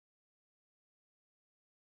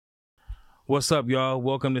What's up, y'all?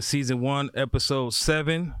 Welcome to season 1, episode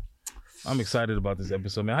 7. I'm excited about this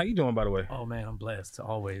episode, man. How you doing, by the way? Oh man, I'm blessed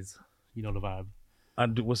always. You know the vibe. I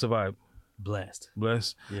do. What's the vibe? Blessed.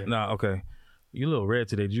 Blessed? Yeah. Nah, okay. You a little red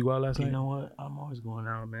today. Did you go out last night? You know what? I'm always going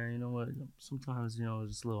out, man. You know what? Sometimes it's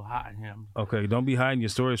just a little hot in here. Okay, don't be hiding your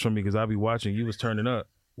stories from me because I'll be watching. You was turning up.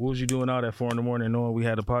 What was you doing out at 4 in the morning knowing we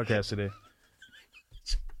had a podcast today?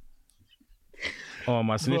 Oh,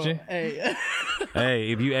 am I snitching? Bro, hey.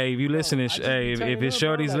 Hey, if you listening, if his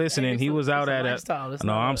shorty's listening, he was out at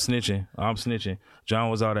no, I'm snitching. John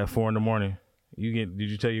was out at 4 in the morning. Did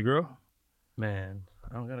you tell your girl? Man,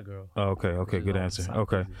 I don't got a girl. Oh, okay, good answer.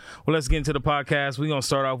 Okay. Well, let's get into the podcast. We're going to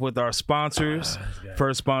start off with our sponsors.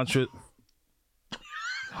 First sponsor.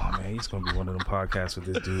 Oh, man, he's going to be one of them podcasts with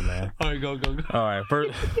this dude, man. All right, go. All right,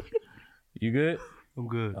 first. You good? I'm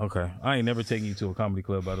good. Okay. I ain't never taking you to a comedy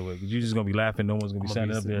club, by the way, because you're just going to be laughing. No one's going to be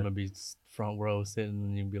standing up there. I'm going to be front row sitting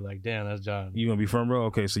and you'll be like, damn, that's John. You going to be front row?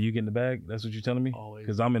 Okay, so you get in the bag? That's what you're telling me? Always.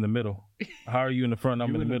 Because I'm in the middle. How are you in the front?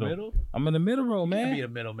 I'm in the middle. I'm in the middle row, man. You can't be a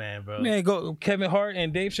middle man, bro. Man, go Kevin Hart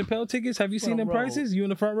and Dave Chappelle tickets. Have you seen them prices? You in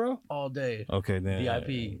the front row? All day. Okay, then.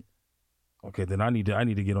 VIP. Okay, then I need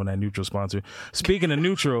to get on that neutral sponsor. Speaking of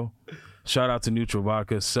neutral, shout out to Neutral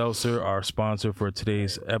Vodka Seltzer, our sponsor for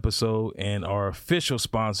today's episode and our official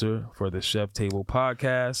sponsor for the Chef Table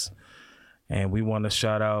podcast. And we want to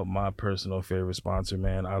shout out my personal favorite sponsor,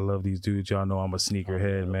 man. I love these dudes. Y'all know I'm a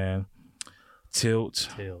sneakerhead, man. Tilt,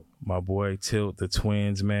 my boy Tilt, the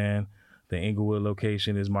twins, man. The Inglewood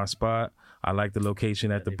location is my spot. I like the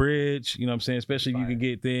location at the bridge. You know what I'm saying? Especially if you can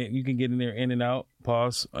get there, you can get in there in and out.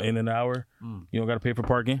 Pause in an hour. You don't got to pay for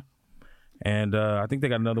parking. And I think they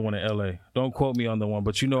got another one in LA. Don't quote me on the one,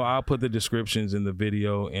 but I'll put the descriptions in the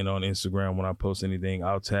video and on Instagram when I post anything.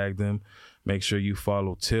 I'll tag them. Make sure you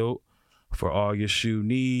follow Tilt for all your shoe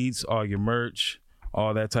needs, all your merch,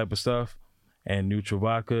 all that type of stuff. And Neutral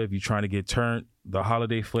Vodka, if you're trying to get turned, the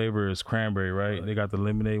holiday flavor is cranberry, right? They got the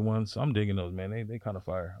lemonade ones. I'm digging those, man. They kind of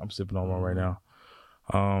fire. I'm sipping on one right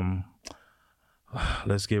now.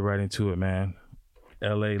 Let's get right into it, man.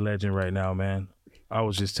 LA legend right now, man. I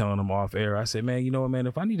was just telling him off air. I said, man, you know what, man?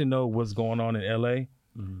 If I need to know what's going on in LA,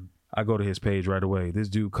 I go to his page right away. This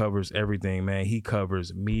dude covers everything, man. He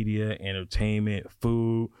covers media, entertainment,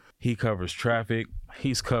 food. He covers traffic.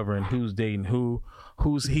 He's covering who's dating who.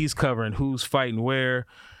 He's covering who's fighting where.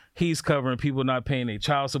 He's covering people not paying their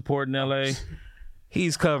child support in LA.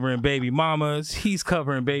 He's covering baby mamas. He's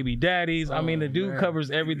covering baby daddies. I mean, the dude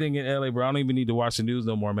covers everything in LA, bro. I don't even need to watch the news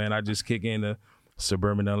no more, man. I just kick into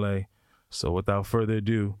suburban LA. So without further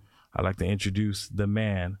ado, I'd like to introduce the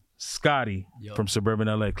man, Scotty from suburban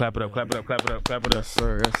LA. Clap it up, clap it up, clap it up, clap it up.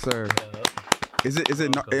 Yes, sir. Is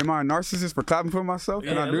it? Am I a narcissist for clapping for myself?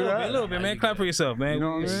 Can I do that? A little bit, man. Clap for yourself, man. You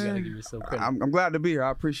know what I'm saying? I'm glad to be here. I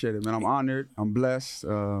appreciate it, man. I'm honored. I'm blessed.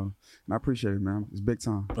 And I appreciate it, man. It's big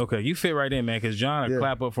time. Okay, you fit right in, man, because John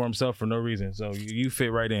clap up for himself for no reason. So you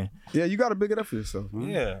fit right in. Yeah, you got to big it up for yourself, man.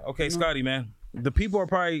 Yeah. Okay, Scotty, man. The people are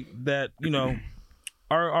probably that,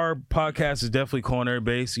 our podcast is definitely culinary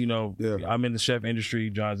based. I'm in the chef industry.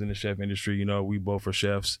 John's in the chef industry. We both are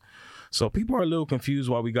chefs. So people are a little confused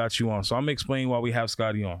why we got you on. So I'm going to explain why we have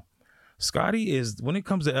Scotty on. Scotty is, when it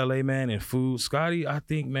comes to LA, man, and food, Scotty, I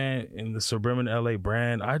think, man, in the suburban LA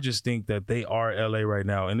brand, I just think that they are LA right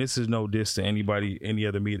now. And this is no diss to anybody, any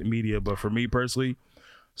other media, but for me personally,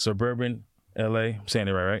 suburban LA, I'm saying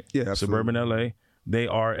it right? Yeah, absolutely. Suburban LA, they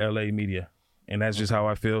are LA media. And that's just how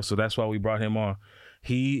I feel. So that's why we brought him on.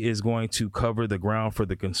 He is going to cover the ground for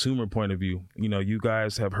the consumer point of view. You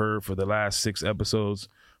guys have heard for the last 6 episodes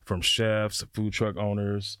from chefs, food truck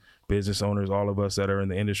owners, business owners, all of us that are in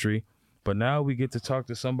the industry. But now we get to talk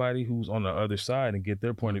to somebody who's on the other side and get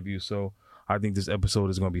their point of view. So I think this episode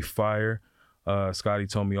is going to be fire. Scotty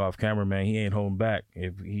told me off camera, man, he ain't holding back.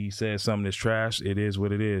 If he says something is trash, it is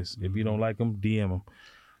what it is. If you don't like him, DM him.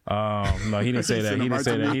 No, he didn't say that. He didn't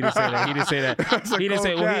say that.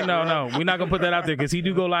 Well, no. We're not gonna put that out there because he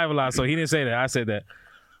do go live a lot. So he didn't say that. I said that.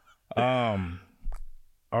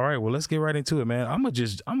 All right, well, let's get right into it, man. I'm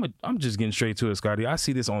just getting straight to it, Scotty. I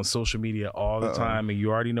see this on social media all the time, and you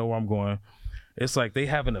already know where I'm going. It's like they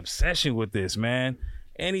have an obsession with this, man.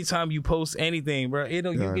 Anytime you post anything, bro, you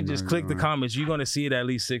can just click the comments. You're gonna see it at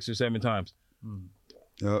least 6 or 7 times.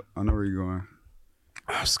 Yep, I know where you're going.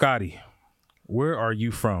 Scotty, where are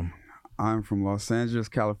you from? I'm from Los Angeles,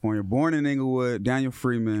 California. Born in Inglewood, Daniel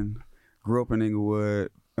Freeman. Grew up in Inglewood.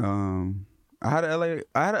 I had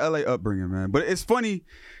a LA upbringing, man. But it's funny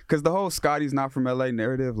because the whole Scotty's not from LA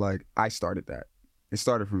narrative, like I started that. It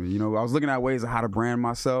started for me. I was looking at ways of how to brand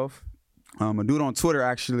myself. A dude on Twitter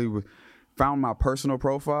actually found my personal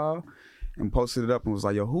profile and posted it up and was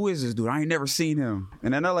like, yo, who is this dude? I ain't never seen him.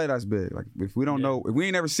 And in LA, that's big. Like, if we don't know, if we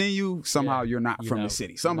ain't never seen you, somehow you're not from the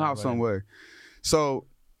city. Somehow, some way. So,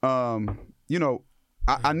 you know,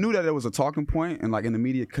 I knew that it was a talking point, and like in the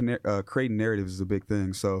media, creating narratives is a big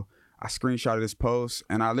thing. So I screenshotted this post,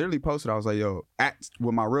 and I literally posted, I was like, yo,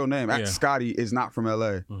 with my real name, Scotty is not from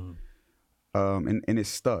LA. And it's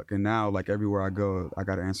stuck. And now, like, everywhere I go, I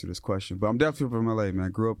got to answer this question. But I'm definitely from LA,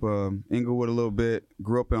 man. Grew up Inglewood a little bit.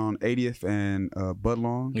 Grew up on 80th and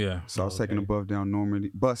Budlong. Yeah. So I was taking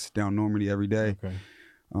the bus down Normandy every day. Okay.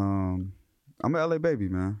 I'm an LA baby,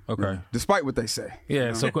 man. Okay. Yeah. Despite what they say.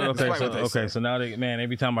 Yeah. You know? So now,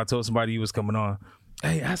 every time I told somebody he was coming on,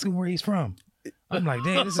 hey, ask him where he's from. I'm like,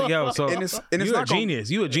 damn, this is So you're a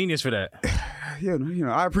genius. You a genius for that. You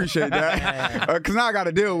know, I appreciate that. Because now I got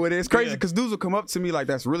to deal with it. It's crazy because dudes will come up to me like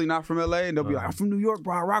that's really not from LA, and they'll be like, I'm from New York,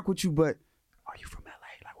 bro. I rock with you, but are you from LA?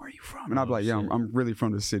 Like, where are you from? And I'll be like, yeah, I'm really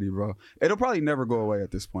from the city, bro. It'll probably never go away at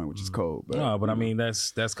this point, which is cold. But, no, but I mean,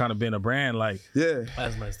 that's kind of been a brand, like. Yeah.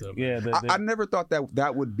 That's messed up. Yeah. I never thought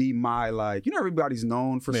that would be my, like, you know, everybody's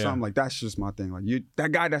known for something. Like, that's just my thing. Like,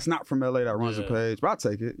 that guy that's not from LA that runs the page, but I'll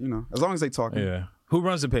take it, you know, as long as they talking. Yeah. Who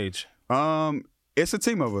runs the page? It's a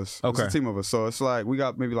team of us. Okay. It's a team of us. So it's like we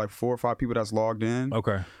got maybe like 4 or 5 people that's logged in.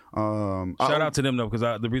 Okay. Shout out to them though,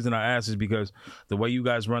 because the reason I asked is because the way you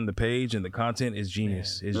guys run the page and the content is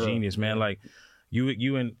genius. It's genius, man. Like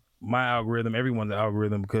you and my algorithm, everyone's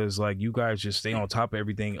algorithm, because like you guys just stay on top of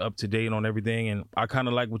everything, up to date on everything, and I kind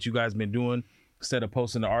of like what you guys been doing. Instead of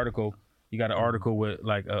posting the article, you got an article with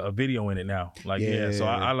like a video in it now. Like, so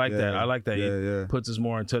I like that. I like that. It puts us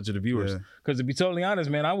more in touch with the viewers. Because to be totally honest,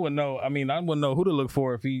 man, I wouldn't know. I mean, I wouldn't know who to look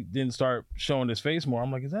for if he didn't start showing his face more.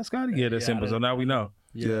 I'm like, is that Scotty? Yeah, that's simple. So now we know.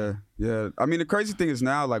 Yeah. I mean, the crazy thing is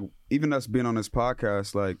now, like, even us being on this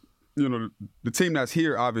podcast, like, you know, the team that's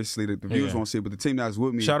here, obviously, the viewers won't see it, but the team that's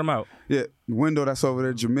with me. Shout them out. Yeah. Wendell, that's over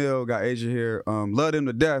there. Jamil, got Asia here. Love him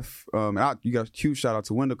to death. You got a huge shout out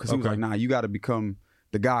to Wendell because he was like, nah, you got to become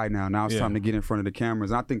the guy now. Now it's time to get in front of the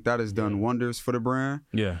cameras. And I think that has done wonders for the brand.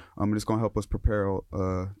 Yeah. And it's gonna help us prepare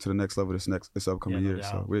to the next level this upcoming year.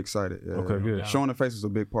 So we're excited. Yeah, okay, good. Showing the face was a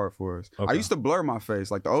big part for us. Okay. I used to blur my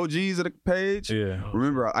face. Like the OGs of the page. Yeah.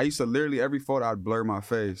 Remember, I used to literally every photo I'd blur my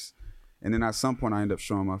face. And then at some point I ended up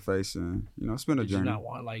showing my face, and you know, it's been a journey. Did you not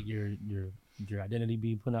want like your identity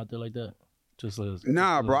being put out there like that?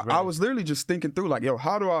 Nah, bro. I was literally just thinking through, like, yo,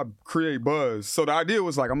 how do I create buzz? So the idea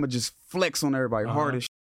was like, I'm gonna just flex on everybody hard as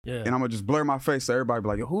shit. Yeah. And I'm gonna just blur my face so everybody be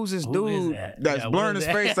like, yo, who's this dude that's blurring his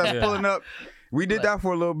face, that's pulling up? We did that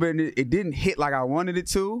for a little bit, and it didn't hit like I wanted it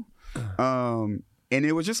to. And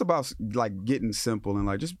it was just about like getting simple and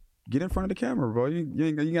like just get in front of the camera, bro.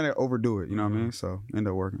 You gotta overdo it, you know what I mean? So end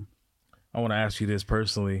up working. I want to ask you this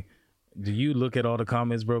personally. Do you look at all the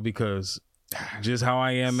comments, bro? Because just how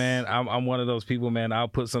I am, man, I'm one of those people, man. I'll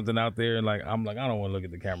put something out there and like I'm like, I don't want to look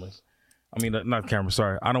at the cameras. I mean, not cameras,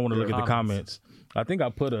 sorry. I don't want to look at the comments. I think I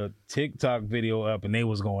put a TikTok video up and they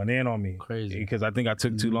was going in on me. Crazy. Because I think I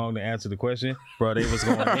took too long to answer the question. Bro, they was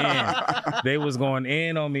going in. They was going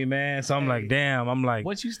in on me, man. So I'm like, damn. I'm like,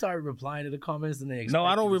 once you start replying to the comments, then they no,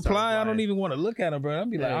 I don't reply. I don't even want to look at them, bro. I'll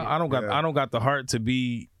be like, I don't got the heart to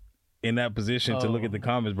be in that position to look at the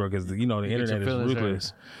comments, bro, because you know the internet is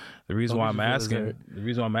ruthless. The reason why I'm asking,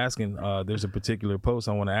 there's a particular post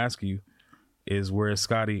I want to ask you. Is where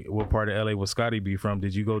Scotty, what part of LA would Scotty be from?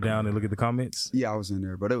 Did you go down and look at the comments? Yeah, I was in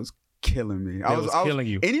there, but it was killing me. I was killing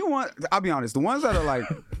you. Anyone, I'll be honest, the ones that are like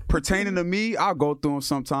pertaining to me, I'll go through them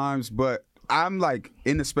sometimes, but I'm like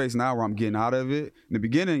in the space now where I'm getting out of it. In the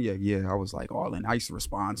beginning, I was like all in. I used to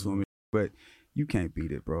respond to them, but you can't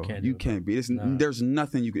beat it, bro. You can't beat it. There's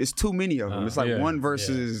nothing you can. It's too many of them. It's like one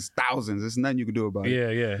versus thousands. There's nothing you can do about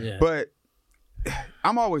it. Yeah. But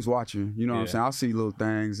I'm always watching, you know what I'm saying? I'll see little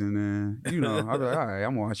things and then, you know, I'll be like, all right,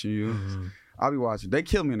 I'm watching you. I'll be watching. They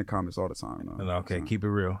kill me in the comments all the time. You know? Okay, keep it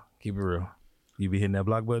real. You be hitting that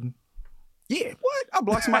block button? Yeah, what? I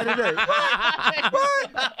blocked somebody today. What?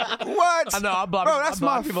 I know, I block. Bro, that's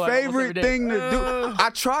my favorite thing to do. I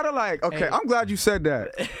try to like, I'm glad you said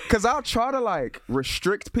that. Because I'll try to like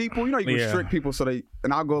restrict people. You know, you can restrict people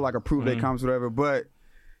and I'll go like approve their comments, whatever. But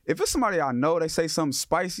if it's somebody I know, they say something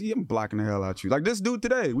spicy, I'm blocking the hell out you. Like this dude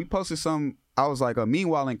today, we posted some, I was like,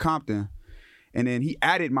 meanwhile in Compton. And then he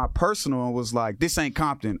added my personal and was like, this ain't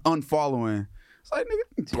Compton, unfollowing. It's like,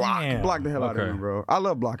 nigga, block the hell out of him, bro. I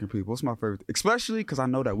love blocking people. It's my favorite. Especially because I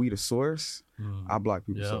know that we the source. I block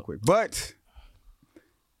people so quick. But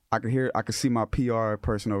I can see my PR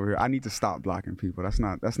person over here. I need to stop blocking people. That's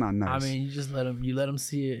not nice. I mean, you just let them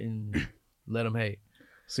see it and let them hate.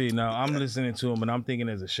 See, now I'm listening to him and I'm thinking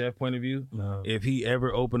as a chef point of view, if he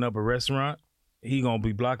ever opened up a restaurant he gonna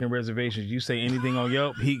be blocking reservations. You say anything on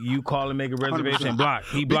Yelp, you call and make a reservation, 100%. Block.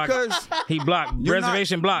 He blocked. He blocked.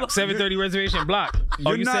 Reservation block. 7:30 reservation block.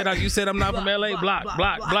 Oh, you said I'm not from LA.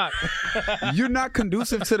 Block. You're not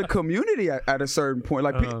conducive to the community at a certain point.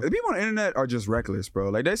 Like people on the internet are just reckless, bro.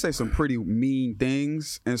 Like they say some pretty mean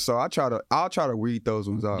things, and so I'll try to weed those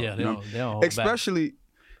ones out. Yeah, they don't hold especially back.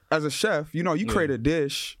 As a chef, you create a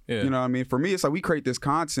dish. Yeah. You know what I mean? For me, it's like we create this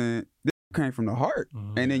content. Came from the heart,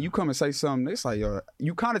 and then you come and say something. It's like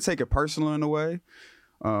you kind of take it personal in a way.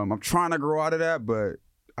 I'm trying to grow out of that, but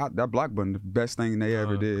that block button, the best thing they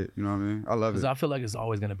ever did. You know what I mean? I love it. Because I feel like it's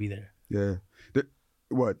always gonna be there. Yeah.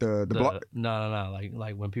 The block? No.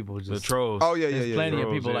 Like when people just the trolls. Oh yeah. There's plenty trolls,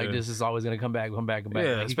 of people like this. It's always gonna come back.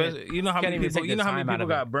 Yeah, like, especially you know how many people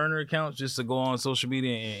got burner accounts just to go on social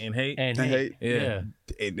media and hate and hate. Yeah.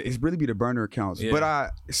 It's really be the burner accounts. Yeah.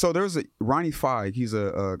 But so there's a Ronnie Feig. He's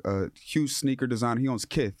a huge sneaker designer. He owns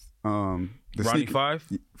Kith. Ronnie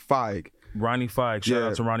Feig. Ronnie Feig. Shout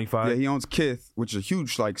out to Ronnie Feig. Yeah, he owns Kith, which is a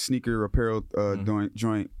huge like sneaker apparel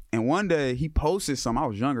joint. And one day he posted something. I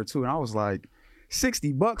was younger too, and I was like,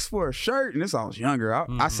 $60 for a shirt, and this I was younger.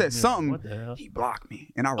 I said something. What the hell? He blocked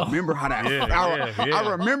me, and I remember how that. I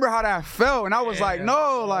remember how that felt, and I was like,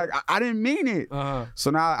 no, like I didn't mean it.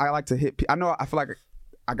 So now I like to hit. I feel like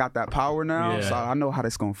I got that power now, so I know how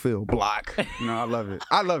this gonna feel. Block. I love it.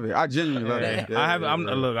 I genuinely love it. Yeah,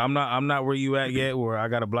 Look, I'm not where you at yet, where I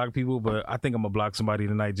gotta block people, but I think I'm gonna block somebody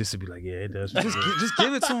tonight just to be like, yeah, it does. Just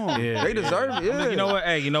give it to them. Yeah, they deserve it. Yeah. I mean,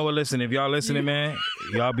 you know what? Listen, if y'all listening, man,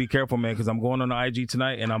 y'all be careful, man, because I'm going on the IG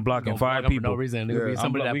tonight and I'm blocking 5 people. For no reason. There'll be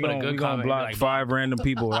somebody that put a good comment. We gonna block like 5 random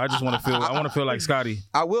people. I want to feel like Scotty.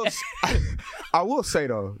 I will say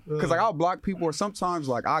though, because like I'll block people, or sometimes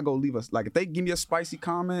like I go leave us like if they give me a spicy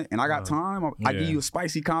comment and I got time, I give you a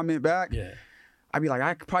spicy comment back. Yeah. I'd be like,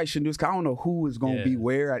 I probably shouldn't do this, because I don't know who is going to be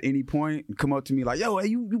where at any point and come up to me like, yo, hey,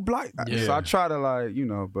 you block. Yeah. So I try to like,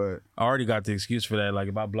 but. I already got the excuse for that. Like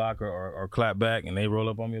if I block or clap back and they roll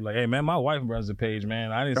up on me like, hey, man, my wife runs the page,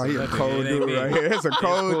 man. I didn't say nothing. He's a cold dude right here. It's a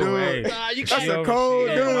cold dude. Hey. That's a cold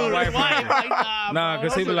dude.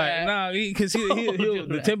 Because he be like, because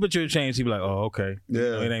the temperature changed. He be like, oh, okay.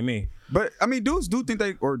 Yeah. It ain't me. But I mean, dudes do think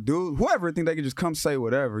whoever think they can just come say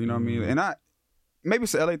whatever, you know what I mean? And maybe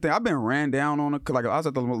it's the LA thing. I've been ran down on it. Like I was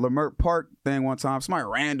at the Lamert Park thing one time. Somebody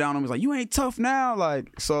ran down on me, was like, you ain't tough now.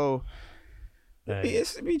 Like, so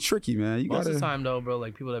it's be tricky, man. Most of the time though, bro,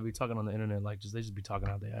 like people that be talking on the internet, like they just be talking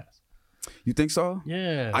out their ass. You think so?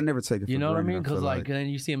 Yeah. I never take it for You know what I granted, mean? Because like then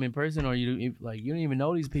you see them in person, or you don't even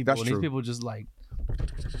know these people. That's and true. These people just like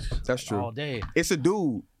that's true all day. It's a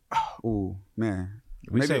dude. Oh man.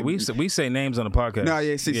 We say names on the podcast.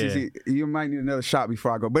 No, see, you might need another shot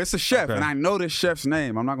before I go. But it's a chef, and I know this chef's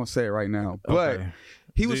name. I'm not gonna say it right now, but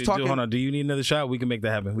he was talking. Hold on, do you need another shot? We can make that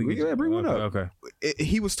happen. We can bring one up. Okay.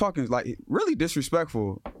 He was talking like really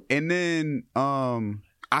disrespectful, and then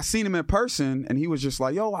I seen him in person, and he was just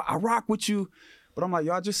like, "Yo, I rock with you." But I'm like,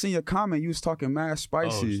 yo, I just seen your comment. You was talking mad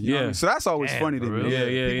spicy. You know what I mean? So that's always funny to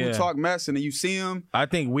me. People talk mess, and then you see them. I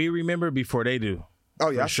think we remember before they do. Oh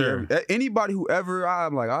yeah, sure. Anybody who ever,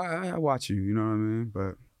 I'm like, I watch you. You know what I mean?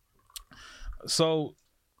 But so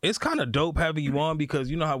it's kind of dope having you on, because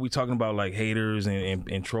you know how we talking about like haters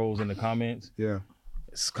and trolls in the comments. Yeah,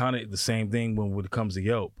 it's kind of the same thing when it comes to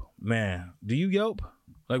Yelp. Man, do you Yelp?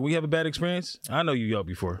 Like, we have a bad experience? I know you Yelp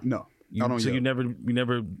before. No. I don't Yelp. You never.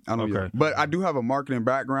 I don't Yelp. But I do have a marketing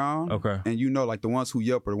background. Okay. And like the ones who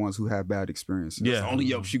Yelp are the ones who have bad experiences. Yeah. That's the only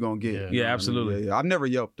Yelps you gonna get. Yeah, absolutely. I mean? Yeah. I've never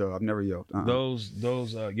Yelped though. I've never Yelped. Those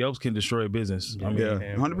Yelps can destroy a business. I mean,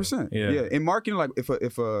 100%. Yeah. In marketing, like if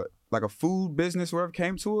a food business or whatever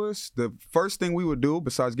came to us, the first thing we would do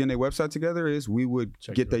besides getting their website together is we would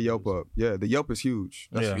get their Yelp up. Yeah, the Yelp is huge.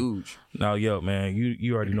 That's huge. Now, Yelp, man,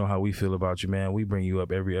 you already know how we feel about you, man. We bring you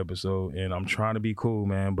up every episode, and I'm trying to be cool,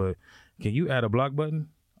 man, but can you add a block button?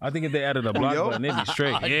 I think if they added a block button, it'd be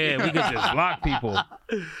straight. Yeah, we could just block people,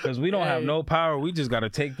 because we don't have no power. We just got to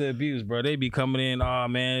take the abuse, bro. They be coming in, oh,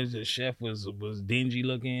 man, the chef was dingy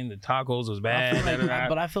looking. The tacos was bad.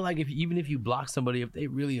 But I feel like even if you block somebody, if they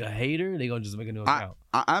really a hater, they going to just make a new account.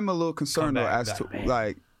 I'm a little concerned, though, as to,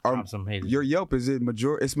 like, your Yelp, is it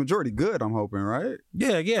it's majority good, I'm hoping, right?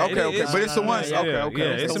 Yeah. Okay. But it's the ones,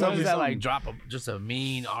 okay. It's the ones that, like, drop just a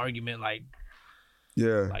mean argument, like,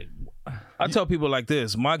 yeah. Like, I tell people like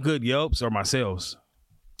this: my good Yelps are my sales.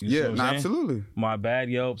 Absolutely. My bad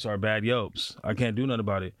Yelps are bad Yelps. I can't do nothing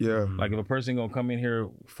about it. Yeah. Like if a person gonna come in here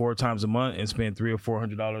 4 times a month and spend $300 or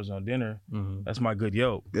 $400 on dinner, that's my good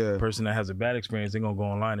Yelp. Yeah. The person that has a bad experience, they're gonna go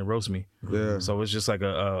online and roast me. Yeah. So it's just like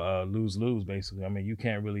a lose-lose basically. I mean, you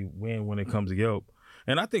can't really win when it comes to Yelp.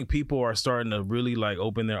 And I think people are starting to really like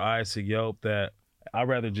open their eyes to Yelp that I'd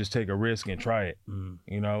rather just take a risk and try it.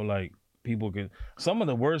 You know, like people can. Some of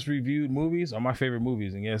the worst reviewed movies are my favorite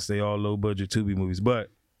movies, and yes, they all low budget Tubi movies, but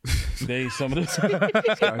they some of the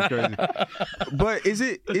Sounds crazy. But is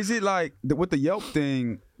it like with the Yelp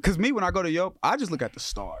thing? Because me, when I go to Yelp, I just look at the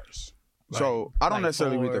stars. So I don't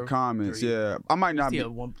necessarily read the comments. 3. Yeah, I might not. You see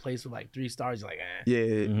one place with like 3 stars, you're like, eh.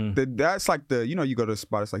 Yeah, that's like you go to a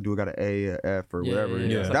spot. It's like, do we got an A, an F, or whatever?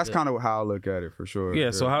 Yeah. That's kind of how I look at it for sure.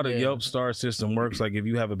 Yeah. So how the Yelp star system works? Like if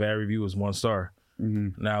you have a bad review, it's 1 star.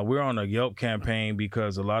 Now we're on a Yelp campaign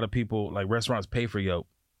because a lot of people, like restaurants, pay for Yelp.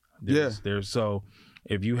 There's so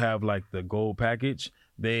if you have like the gold package,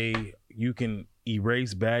 you can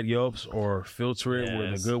erase bad Yelps or filter it where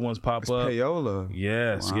the good ones pop up. Payola.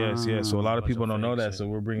 Yes. So a lot of people don't know that, so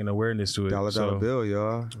we're bringing awareness to it. Dollar bill,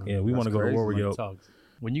 y'all. Yeah, we want to go to war with Yelp.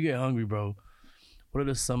 When you get hungry, bro, what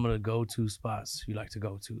are some of the go-to spots you like to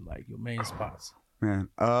go to, like your main spots? Man,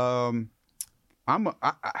 I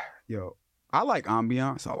like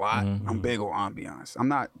ambiance a lot. I'm big on ambiance.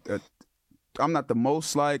 I'm not the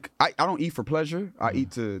most like I don't eat for pleasure. I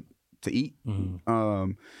eat to eat.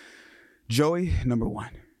 Joey, number 1,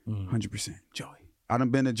 100% Joey. I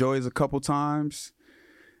done been to Joey's a couple times,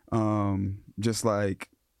 just like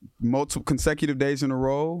multiple consecutive days in a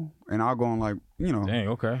row, and I'll go on like Dang,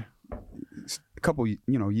 okay. A couple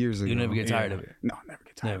years ago. You never get tired of it. No, never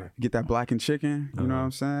get tired. Never. Get that blackened chicken. You know what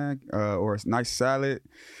I'm saying? Or a nice salad,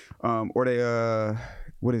 or they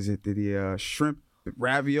what is it? The shrimp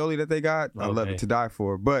ravioli that they got. I love it to die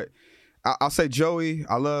for. But I'll say Joey.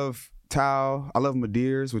 I love Tao. I love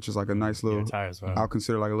Madeirs, which is like a nice little. I'll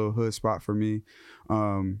consider like a little hood spot for me.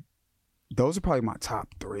 Those are probably my top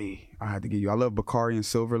 3. I had to give you. I love Bakari and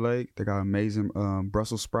Silver Lake. They got amazing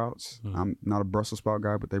Brussels sprouts. I'm not a Brussels sprout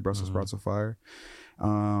guy, but they Brussels sprouts are fire.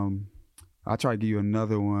 I'll try to give you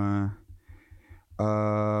another one.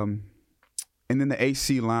 And then the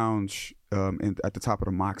AC Lounge at the top of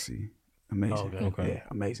the Moxie. Amazing. Okay. Yeah,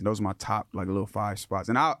 amazing. Those are my top like little 5 spots.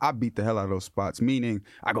 And I beat the hell out of those spots, meaning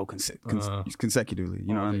I go consecutively.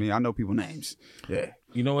 You know what I mean? I know people's names. Yeah.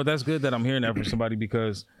 You know what? That's good that I'm hearing that from somebody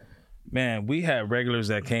because, man, we had regulars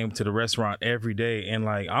that came to the restaurant every day, and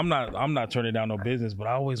like I'm not turning down no business, but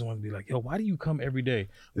I always want to be like, yo, why do you come every day?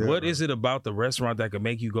 Yeah, what is it about the restaurant that could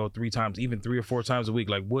make you go 3 times, even 3 or 4 times a week?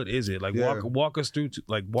 Like, what is it? Like, walk us through.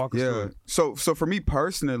 Walk us through it. So for me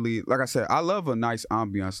personally, like I said, I love a nice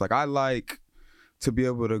ambiance. Like I like to be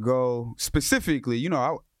able to go specifically,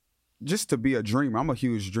 just to be a dreamer. I'm a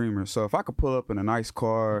huge dreamer. So if I could pull up in a nice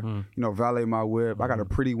car, valet my whip, I got a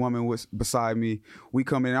pretty woman beside me. We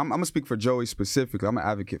come in. I'm going to speak for Joey specifically. I'm an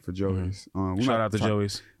advocate for Joey's. Shout out to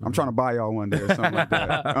Joey's. I'm trying to buy y'all one day or something like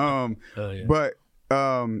that. But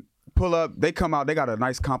pull up, they come out, they got a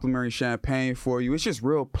nice complimentary champagne for you. It's just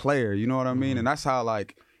real player, you know what I mean? And that's how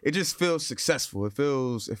like, it just feels successful. It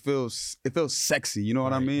feels sexy, you know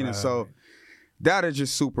what I mean? And so that is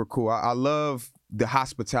just super cool. I love the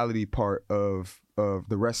hospitality part of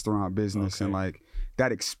the restaurant business and like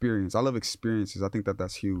that experience. I love experiences. I think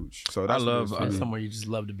that's huge. So that's somewhere you just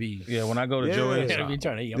love to be. Yeah, when I go to Joey's, you know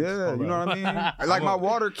what I mean? Like my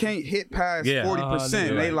water can't hit past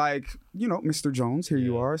 40%. They like, Mr. Jones, here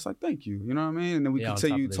you are. It's like, thank you. You know what I mean? And then we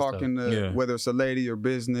continue talking to whether it's a lady or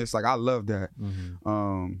business. Like I love that.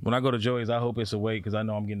 When I go to Joey's, I hope it's a wait because I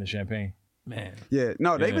know I'm getting the champagne. Man. Yeah.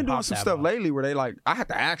 No, they've been doing some stuff lately where they like, I have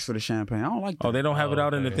to ask for the champagne. I don't like that. Oh, they don't have it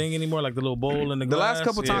out in the thing anymore? Like the little bowl in the glass? The last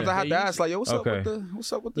couple times I had to ask, like, yo, what's up with the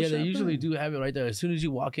Yeah, champagne? they usually do have it right there. As soon as you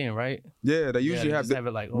walk in, right? Yeah, they usually have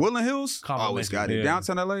it like Woodland Hills, always got it.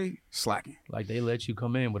 Downtown LA, slacking. Like they let you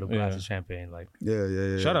come in with a glass of champagne. Like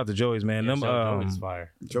Yeah. Shout out to Joey's, man. Joey's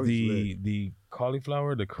fire. The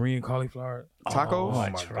cauliflower, the Korean cauliflower. Tacos? Oh my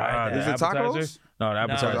God. Is it tacos? No, the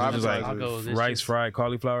appetizer is like tacos, rice fried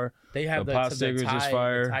cauliflower. They have the pot stickers is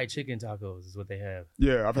fire. The Thai chicken tacos is what they have.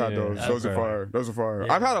 Yeah, I've had those. Those are fire. Those are fire.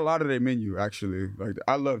 Yeah. I've had a lot of their menu actually. Like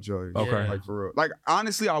I love Joey's. Okay. Like for real. Like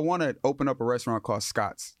honestly, I want to open up a restaurant called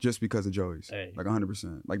Scott's just because of Joey's. Like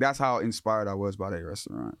 100%. Like that's how inspired I was by that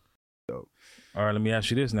restaurant. So. All right, let me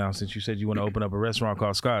ask you this now. Since you said you want to open up a restaurant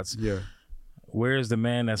called Scott's. Yeah. Where's the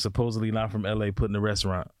man that's supposedly not from LA putting the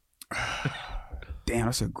restaurant? Damn,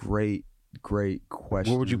 that's a great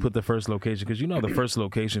question. Where would you put the first location? Because the first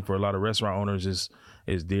location for a lot of restaurant owners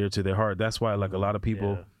is dear to their heart. That's why like a lot of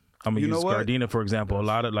people. I'm gonna use Gardena for example. A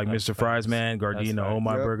lot of like Mr. Fries Man, Gardena, Oh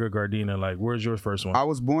My Burger, Gardena. Like, where's your first one? I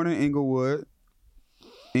was born in Inglewood.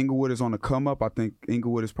 Inglewood is on the come up. I think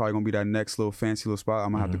Inglewood is probably gonna be that next little fancy little spot.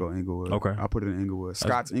 I'm gonna have to go Inglewood. Okay. I'll put it in Inglewood.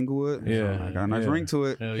 Scott's Inglewood. Yeah. Got a nice ring to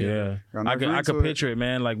it. Hell Yeah. Got a nice ring I to could it. picture it,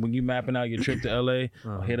 man. Like when you mapping out your trip to LA,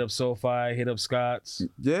 hit up SoFi, hit up Scott's.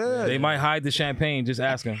 Yeah. They might hide the champagne. Just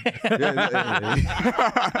ask them.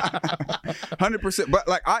 100%. But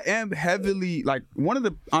like I am heavily like one of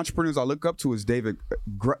the entrepreneurs I look up to is David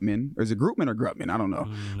Grutman. Is it Grutman or Grutman? I don't know.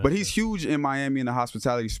 But he's huge in Miami in the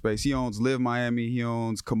hospitality space. He owns Live Miami. He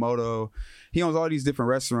owns Komodo. He owns all these different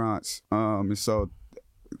restaurants. And so,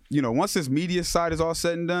 once this media side is all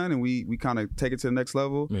said and done and we kind of take it to the next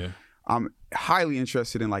level, I'm highly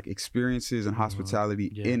interested in like experiences and hospitality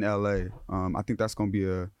in LA. I think that's going to be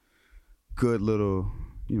a good little,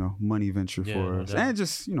 money venture for us. And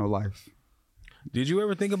just, life. Did you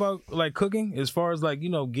ever think about like cooking as far as like,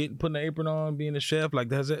 putting an apron on, being a chef?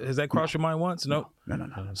 Like has that crossed your mind once? No.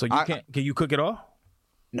 So can you cook it all?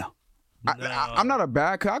 No. I'm not a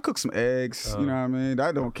bad cook. I cook some eggs. You know what I mean?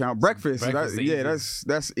 That don't count. Breakfast that's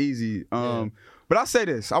easy. But I'll say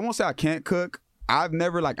this. I won't say I can't cook. I've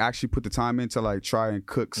never like actually put the time in to like try and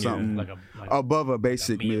cook something like above a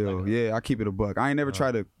basic meal. I keep it a buck. I ain't never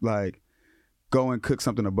tried to like go and cook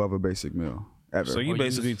something above a basic meal ever. So you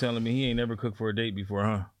basically telling me he ain't never cooked for a date before,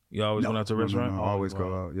 huh? You always went out to a restaurant? No, always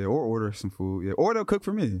go out. Yeah, or order some food. Yeah, or they'll cook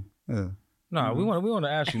for me. Yeah. No, we want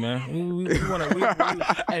to ask you, man. We want to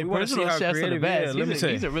see how creative. Yeah, let me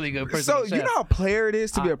say, he's a really good person. So you know how player it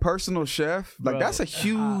is to be a personal chef. Like that's a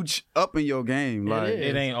huge up in your game. Like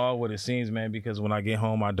it ain't all what it seems, man. Because when I get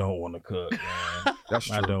home, I don't want to cook. Man. That's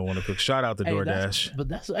true. I don't want to cook. Shout out to DoorDash. But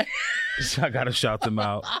that's I gotta shout them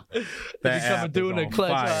out. That coming through in the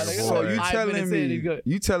clutch. So you telling me you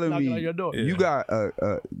got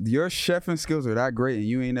your chefing skills are that great and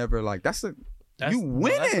you ain't ever like you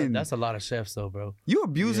winning. That's a lot of chefs though, bro. You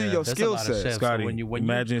abusing your skill set, Scotty. So when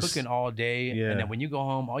you're cooking all day, and then when you go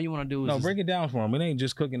home, all you want to do is break it down for them. It ain't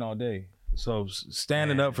just cooking all day. So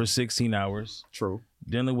standing up for 16 hours. True.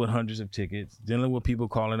 Dealing with hundreds of tickets. Dealing with people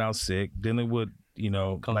calling out sick. Dealing with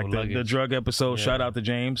like the drug episode. Shout out to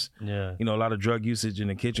James. Yeah. A lot of drug usage in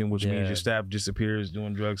the kitchen, which means your staff disappears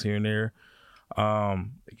doing drugs here and there.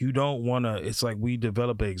 You don't want to, it's like we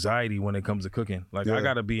develop anxiety when it comes to cooking. Like I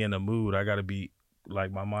got to be in the mood. I got to be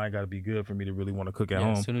like, my mind got to be good for me to really want to cook at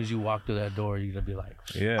home. As soon as you walk through that door, you're going to be like,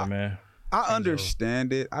 man. I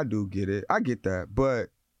understand it. I do get it. I get that. But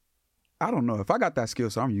I don't know if I got that skill,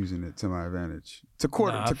 so I'm using it to my advantage. To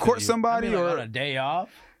court somebody or on a day off.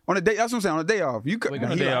 On a day, that's what I'm saying. On a day off, you could.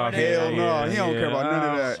 On a day off, hell no, he don't care about none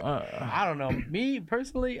of that. I don't know. Me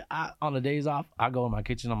personally, on the days off, I go in my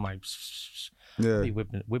kitchen. I'm like, be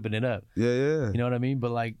whipping it up. Yeah. You know what I mean?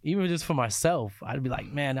 But like, even just for myself, I'd be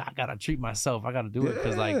like, man, I gotta treat myself. I gotta do it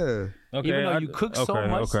because like, even though you cook so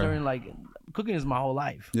much during like, cooking is my whole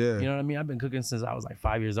life. Yeah. You know what I mean? I've been cooking since I was like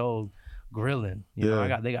 5 years old, grilling. You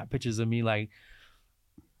know, they got pictures of me like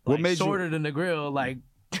what made shorter than the grill, like.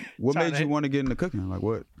 What made you want to get into cooking? Like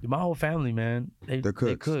what? My whole family, man. They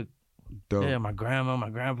cook. Dope. Yeah, my grandma, my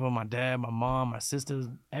grandpa, my dad, my mom, my sisters,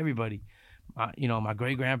 everybody. My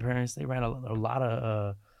great grandparents. They ran a lot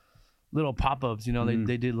of little pop ups.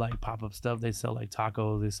 They did like pop up stuff. They sell like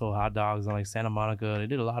tacos. They sold hot dogs on like Santa Monica. They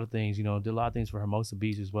did a lot of things. Did a lot of things for Hermosa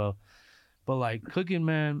Beach as well. But like cooking,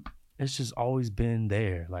 man, it's just always been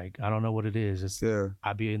there. Like I don't know what it is. Just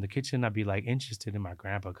I'd be in the kitchen. I'd be like interested in my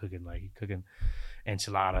grandpa cooking. Like he cooking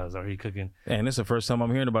enchiladas or he cooking. And this is the first time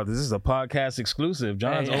I'm hearing about this. This is a podcast exclusive.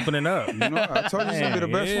 John's opening up. I told you it's gonna be the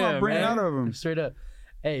best one. Bring it out of him. Straight up.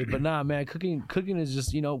 Hey, but nah, man. Cooking is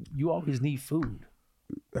just you always need food.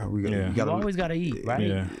 You always gotta eat, right?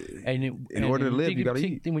 Yeah. And in order to live, you gotta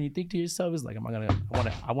eat. When you think to yourself, it's like,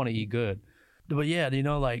 I want to eat good. But yeah,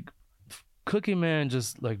 like cooking, man.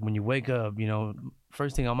 Just like when you wake up,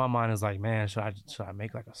 first thing on my mind is like, man, should I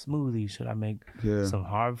make like a smoothie? Should I make some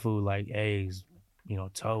hard food like eggs?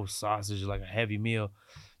 Toast, sausage, like a heavy meal.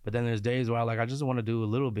 But then there's days where I just want to do a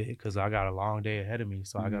little bit because I got a long day ahead of me.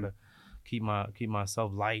 So I gotta keep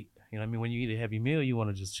myself light. You know what I mean? When you eat a heavy meal, you want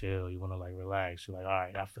to just chill. You want to like relax. You're like, all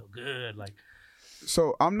right, I feel good. Like,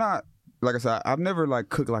 so I'm not, like I said, I've never like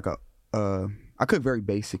cooked like I cook very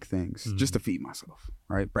basic things just to feed myself,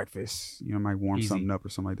 right? Breakfast, I might warm something up or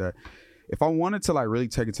something like that. If I wanted to like really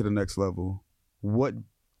take it to the next level, what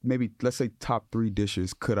maybe let's say top 3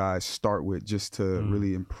 dishes could I start with just to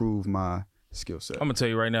really improve my skill set? I'm gonna tell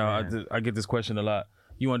you right now, I get this question a lot.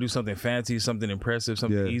 You want to do something fancy, something impressive,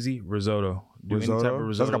 something easy? Risotto. Any type of risotto.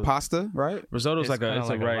 That's like a pasta, right? Risotto's like a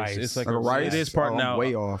rice. It's like a rice. It is part now.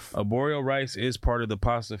 Way off. Arborio rice is part of the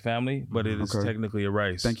pasta family, but it is technically a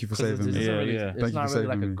rice. Thank you for saving me. It's not really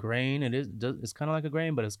like a grain. It's kind of like a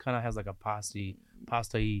grain, but it's kind of has like a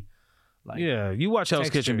pasta-y Like, Yeah, you watch Hell's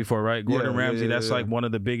texture. Kitchen before, right? Gordon Ramsay, that's like one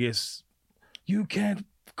of the biggest. You can't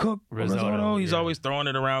cook risotto. He's always throwing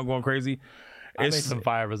it around, going crazy. I made some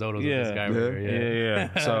fire risottos with this guy right here.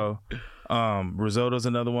 Yeah. So, risotto's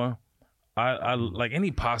another one. I like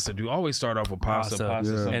any pasta. Do always start off with pasta.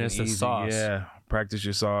 And it's the sauce. Yeah, practice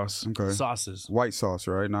your sauce. Okay. Sauces. White sauce,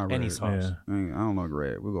 right? Not red. Any sauce. I don't like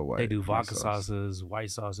red. We'll go white. They do vodka sauces,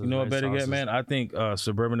 white sauces. You know what better sauces. get, man? I think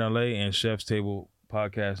Suburban LA and Chef's Table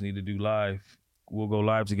podcast need to do live. We'll go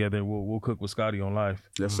live together. We'll cook with Scotty on live.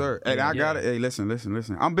 Yes, sir. And I got it. Hey,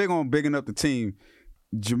 listen. I'm big on bigging up the team.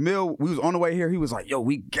 Jamil, we was on the way here. He was like, "Yo,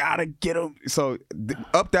 we gotta get him." So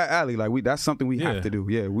up that alley, like that's something we have to do.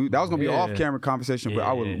 Yeah, that was gonna be an off-camera conversation,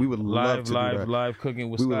 but we would love to do that. Live cooking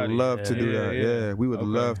with Scotty. We would love to do that. Yeah, we would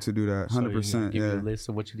love to do that. 100%. Give you a list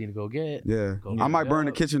of what you need to go get. Yeah, I might burn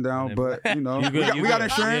the kitchen down, but we got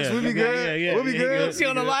insurance. We'll be good. We'll be good. You see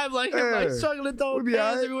on the live like struggling throwing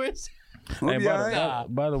pans everywhere. Hey,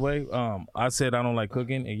 by the way, I said I don't like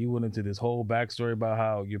cooking, and you went into this whole backstory about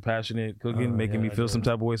how you're passionate cooking, making me feel some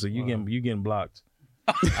type of way. So you getting blocked.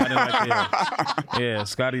 I didn't like that. Yeah,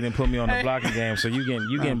 Scotty didn't put me on the blocking game, so you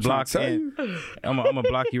getting blocked. I'm gonna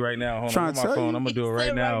block you right now. Hold on, my phone. I'm gonna do it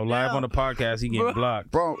right now, live on the podcast. He getting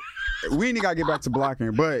blocked, bro. We ain't gotta get back to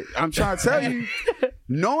blocking, but I'm trying to tell you,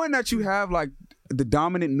 knowing that you have like the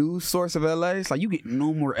dominant news source of LA, it's like you get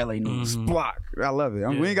no more LA news. Block. I love it.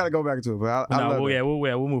 We ain't got to go back into it, but I love it.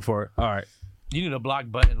 We'll move forward. All right. You need a block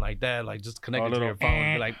button like that, like just connect it to your phone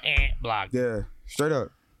and be like, block. Yeah, straight up.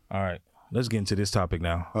 All right. Let's get into this topic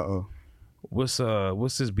now. What's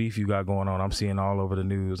this beef you got going on? I'm seeing all over the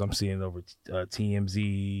news. I'm seeing it over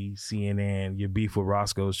TMZ, CNN, your beef with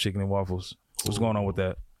Roscoe's Chicken and Waffles. What's going on with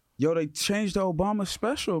that? Yo, they changed the Obama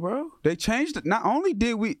special, bro. They changed it. Not only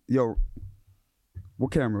did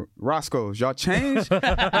what camera? Roscoe's. Y'all changed.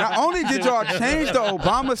 Not only did y'all change the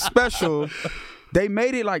Obama special, they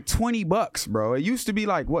made it like $20, bro. It used to be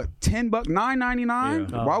like what, $10,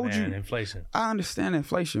 $9.99. Yeah. Why would you? Inflation. I understand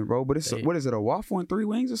inflation, bro, but it's what is it? A waffle and 3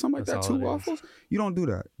 wings or something like that? 2 waffles. You don't do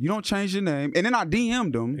that. You don't change your name. And then I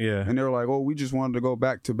DM'd them. Yeah. And they were like, "Oh, we just wanted to go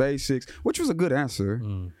back to basics," which was a good answer.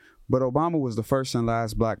 But Obama was the first and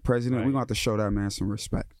last black president. We're gonna have to show that man some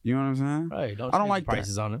respect. You know what I'm saying? Right. I don't like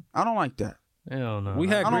prices on it. I don't like that. Hell no.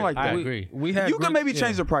 I don't like that. I agree. You can maybe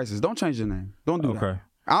change the prices. Don't change the name. Don't do that.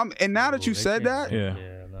 And now that you said that,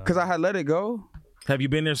 because I had let it go. Have you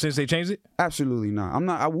been there since they changed it? Absolutely not. I'm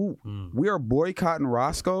not. We are boycotting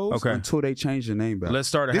Roscoe's until they change the name back. Let's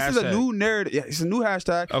start a hashtag. This is a new narrative. Yeah, it's a new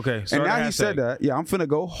hashtag. Okay. And now he said that. Yeah, I'm finna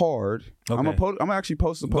go hard. Okay. I'm gonna actually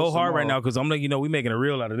post the post. Go hard tomorrow. right now because I'm like, we're making a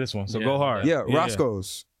reel out of this one. So go hard. Yeah,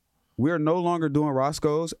 Roscoe's. We are no longer doing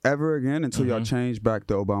Roscoe's ever again until y'all change back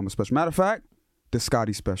the Obama special. Matter of fact, the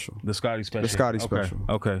Scotty special. The Scotty special. The Scotty special.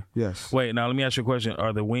 Okay. Yes. Wait, now let me ask you a question.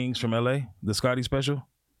 Are the wings from LA the Scotty special?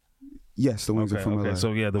 Yes, the wings are from LA.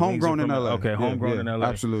 So the homegrown wings are from in LA. Okay, homegrown in LA.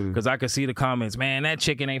 Absolutely. Because I could see the comments. Man, that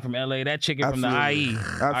chicken ain't from LA. That chicken from the IE.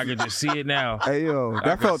 I could just see it now. Hey yo,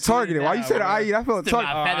 that felt targeted. Why you say the IE? That felt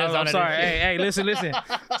targeted. I'm sorry. Hey, listen.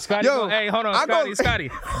 Scotty, hey, hold on.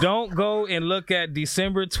 Scotty. Don't go and look at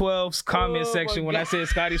December 12th's comment section when I said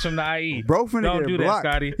Scotty's from the IE. Bro, finna don't get do blocked.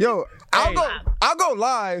 that, Scotty. Yo, I'll go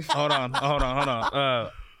live. Hold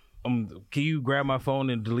on. Can you grab my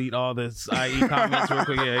phone and delete all this IE comments real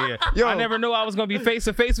quick? Yeah. Yo, I never knew I was gonna be face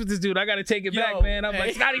to face with this dude. I gotta take it back, man. I'm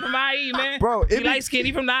like, Scotty from IE, man. Bro, he light skinned,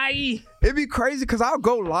 he from the IE. It'd be crazy because I'll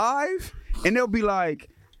go live and they'll be like,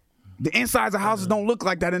 the insides of houses don't look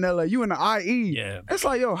like that in LA. You in the IE. Yeah. It's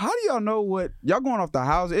like, yo, how do y'all know what y'all going off the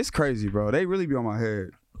house? It's crazy, bro. They really be on my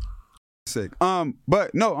head. Sick.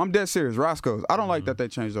 But no, I'm dead serious. Roscoe's. I don't like that they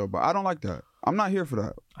changed over. I don't like that. I'm not here for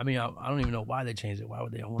that. I mean, I don't even know why they changed it. Why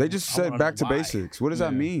would they? They just said back to basics. What does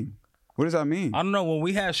that mean? What does that mean? I don't know. When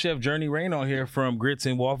we had Chef Journey Rain on here from Grits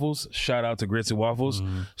and Waffles, shout out to Grits and Waffles,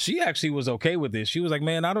 she actually was okay with this. She was like,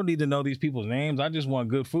 man, I don't need to know these people's names. I just want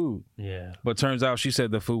good food. Yeah. But turns out she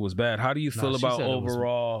said the food was bad. How do you feel about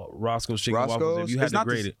overall Roscoe's Chicken and Waffles if you had to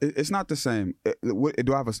grade it? It's not the same.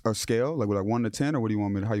 Do I have a scale? Like 1 to 10 or what do you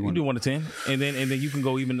want me to, how you want do 1 to 10. And then you can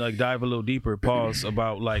go even like dive a little deeper, pause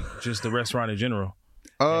about like just the restaurant in general.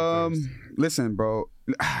 Listen, bro,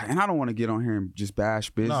 and I don't want to get on here and just bash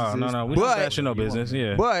businesses. No. We're not bashing no business.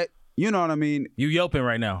 Yeah. But you know what I mean. You yelping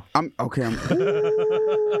right now. I'm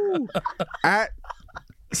at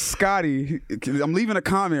Scotty. I'm leaving a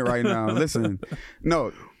comment right now. Listen,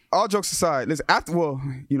 no. All jokes aside, listen.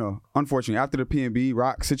 Unfortunately, after the P&B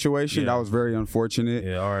Rock situation, that was very unfortunate.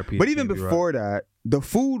 Yeah, R.I.P. But even before that, the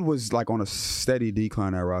food was like on a steady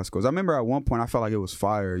decline at Roscoe's. I remember at one point I felt like it was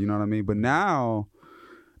fire. You know what I mean? But now,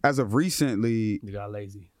 as of recently, you got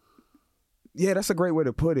lazy. Yeah, that's a great way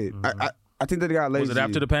to put it. I think that they got lazy. Was it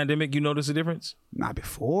after the pandemic you noticed a difference? Not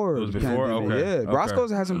before. It was before? Pandemic. Okay. Yeah, Okay.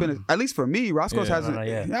 Roscoe's hasn't been, at least for me, Roscoe's hasn't,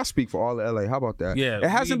 I speak for all of LA. How about that? Yeah. It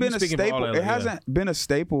hasn't been a speaking for all staple. LA, It hasn't been a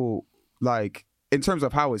staple, like, in terms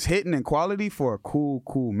of how it's hitting and quality for a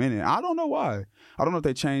cool minute. I don't know why. I don't know if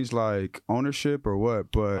they changed like ownership or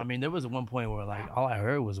what, but I mean, there was one point where like all I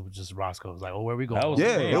heard was just Roscoe's. Like, oh, where we going?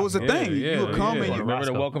 it was a thing. You would come and you remember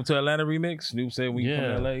the Welcome to Atlanta remix? Snoop said when you come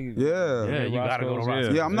to LA. Yeah, you gotta go to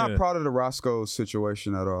Roscoe's. Yeah, I'm not proud of the Roscoe's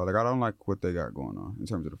situation at all. Like, I don't like what they got going on in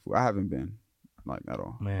terms of the food. I haven't been like at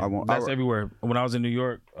all. Man, I won't. That's everywhere. When I was in New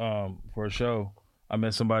York for a show, I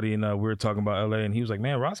met somebody and we were talking about LA, and he was like,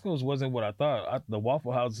 "Man, Roscoe's wasn't what I thought. The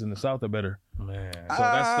Waffle Houses in the South are better." Man, so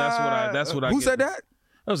that's what I. Who said that?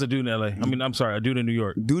 That was a dude in LA. I mean, I'm sorry, a dude in New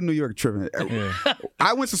York. Dude in New York tripping. Yeah.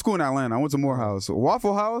 I went to school in Atlanta. I went to Morehouse.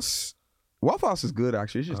 Waffle House is good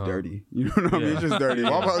actually. It's just dirty. You know what I mean? It's just dirty.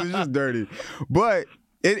 Waffle House is just dirty, but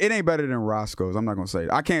it ain't better than Roscoe's. I'm not gonna say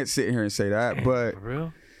it. I can't sit here and say that, but for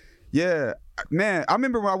real? Yeah, man. I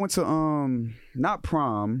remember when I went to not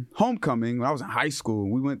prom, homecoming when I was in high school.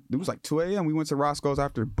 We went. It was like 2 a.m. We went to Roscoe's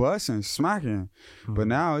after busing, smacking. But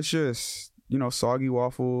now it's just soggy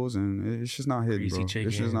waffles and it's just not hitting, greasy bro. chicken.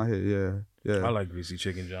 It's just not hitting. Yeah. I like greasy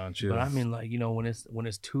chicken, John. Chill. But I mean, like when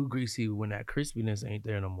it's too greasy, when that crispiness ain't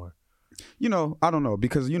there no more. I don't know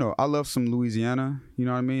because I love some Louisiana. You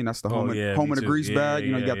know what I mean? That's the home of the grease bag.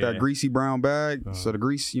 You got that greasy brown bag. So the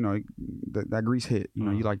grease, that grease hit.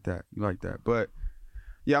 You like that. You like that. But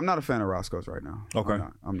yeah, I'm not a fan of Roscoe's right now. Okay.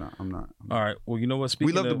 I'm not. All right. Well, you know what?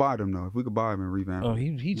 We love to buy them though. If we could buy them and revamp. Oh,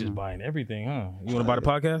 he just buying everything, huh? You want to buy the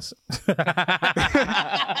podcast?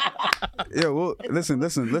 Yeah. Well, listen.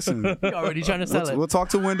 You already trying to sell it. We'll talk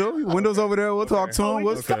to Wendell's over there. We'll talk to him.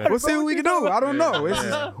 We'll see what we can do. I don't know.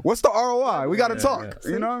 What's the ROI? We got to talk.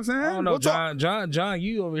 You know what I'm saying? I don't know, John,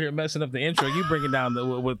 you over here messing up the intro. You bringing down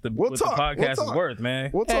what the podcast is worth,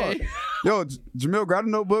 man. We'll talk. Yo, Jamil, grab a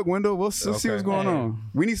notebook. Wendell, we'll see what's going on.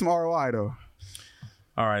 We need some ROI though.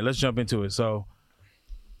 All right, let's jump into it. So,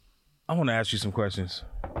 I want to ask you some questions.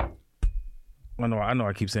 I know.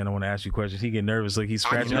 I keep saying I want to ask you questions. He get nervous, like he's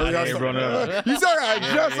scratching his head, bro. You said I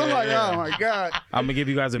just. I'm like, oh my god. I'm gonna give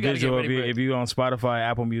you guys a visual. If you on Spotify,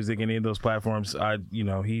 Apple Music, any of those platforms,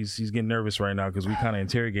 he's getting nervous right now because we kind of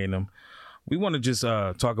interrogating him. We want to just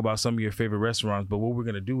talk about some of your favorite restaurants, but what we're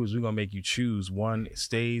gonna do is we're gonna make you choose. One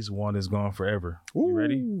stays, one is gone forever. Ooh, you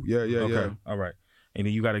ready? Yeah. Okay. All right. And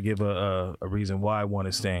then you got to give a reason why one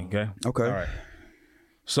is staying. Okay. Okay. All right.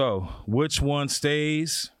 So, which one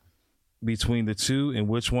stays between the two, and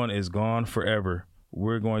which one is gone forever?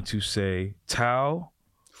 We're going to say Tao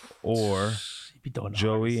or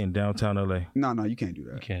Joey in downtown LA. No, you can't do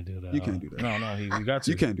that. You can't do that. You can't do that. No, we got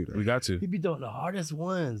to. You can't do that. We got to. You be doing the hardest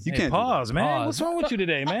ones. You can't pause, man. Pause. What's wrong with you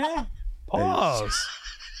today, man? Pause.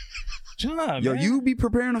 John, yo, man. you be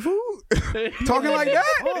preparing the food? Talking like that?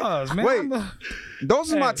 Pause, man. Wait,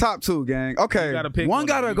 those are my top two, gang. Okay, one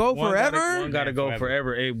gotta go forever. One gotta go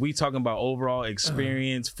forever. Hey, we talking about overall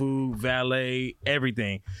experience, food, valet,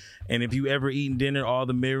 everything. And if you ever eaten dinner, all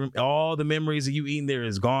the memories of you eating there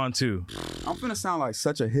is gone too. I'm finna sound like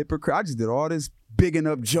such a hypocrite. I just did all this bigging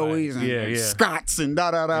up Joey's and Scott's and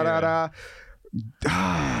da.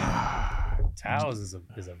 Tao's is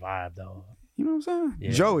a vibe though. You know what I'm saying?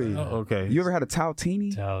 Yeah. Joey. Oh, okay. You ever had a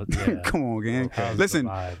Tao-tini? Tao, yeah. Come on, gang. Okay. Listen,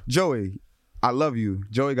 Joey, I love you.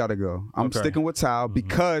 Joey got to go. I'm sticking with Tao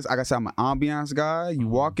because, like I said, I'm an ambiance guy. You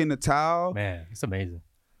walk into Tao. Man, it's amazing.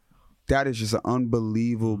 That is just an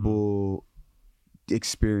unbelievable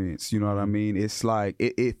experience. You know what I mean? It's like,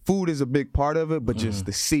 food is a big part of it, but just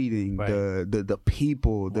the seating, the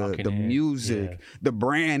people, the music, the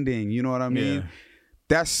branding. You know what I mean? Yeah.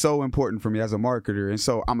 That's so important for me as a marketer. And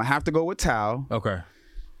so I'm going to have to go with Tao. Okay.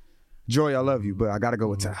 Joey, I love you, but I got to go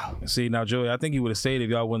with Tao. See, now, Joey, I think you would have stayed if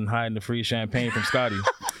y'all wasn't hiding the free champagne from Scotty.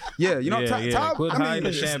 Yeah, Tao, quit hiding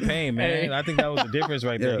the champagne, man. I think that was the difference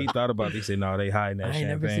right there. He thought about it. He said, no, they hiding that champagne.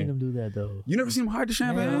 I ain't never seen him do that, though. You never seen him hide the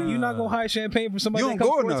champagne? You're not going to hide champagne from somebody that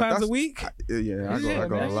comes 4 times a week? I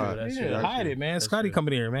go a lot. Hide it, man. Scotty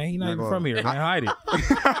coming here, man. He's not even from here, man. Hide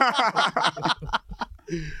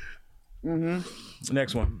it.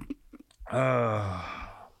 Next one.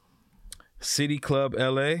 City Club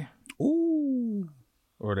LA. Ooh.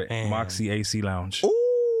 Or the Moxie AC Lounge.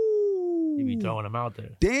 Ooh. You be throwing them out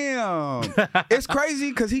there. Damn. It's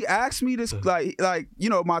crazy because he asked me this, like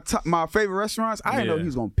my favorite restaurants. I didn't know he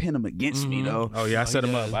was going to pin them against me, though. Oh, yeah. I set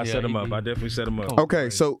him up. I definitely set him up.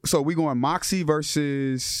 Okay, so we going Moxie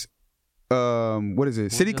versus what is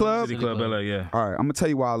it? City Club? City Club LA, yeah. All right, I'm gonna tell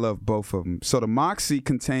you why I love both of them. So the Moxie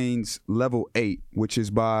contains level 8, which is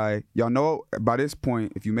by y'all know by this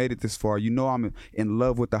point, if you made it this far, you know I'm in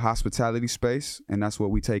love with the hospitality space, and that's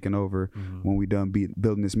what we taking over when we done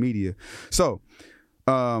building this media. So,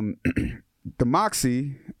 the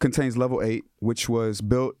Moxie contains level 8, which was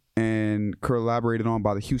built and collaborated on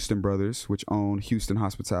by the Houston brothers, which own Houston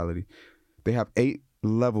Hospitality. They have 8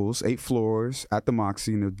 levels, 8 floors at the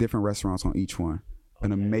Moxie, and there are different restaurants on each one.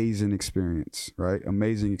 An amazing experience, right?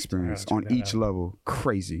 Amazing experience on each level.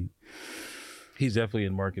 Crazy. He's definitely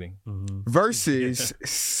in marketing. Versus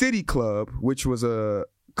City Club, which was a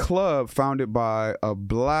club founded by a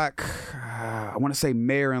black, I want to say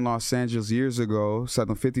mayor in Los Angeles years ago, sat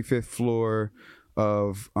on the 55th floor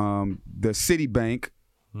of the Citibank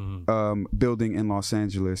building in Los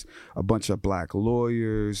Angeles. A bunch of black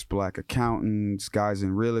lawyers, black accountants, guys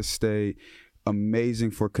in real estate.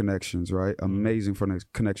 Amazing for connections, right? Amazing for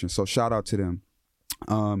connections. So shout out to them.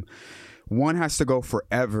 One has to go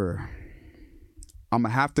forever. I'm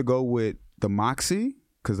gonna have to go with the Moxie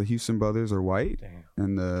because the Houston brothers are white. Damn.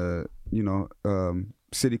 And the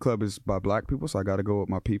City Club is by black people, so I got to go with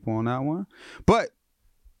my people on that one. But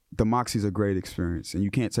the Moxie's a great experience, and you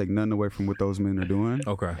can't take nothing away from what those men are doing.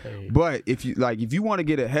 Okay. But if you want to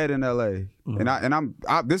get ahead in LA, and I'm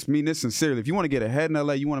mean this sincerely, if you want to get ahead in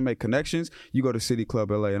LA, you want to make connections, you go to City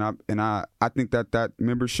Club LA, and I think that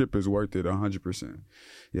membership is worth it 100%.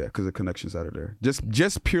 Yeah, because the connections that are there,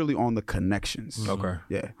 just purely on the connections. Okay.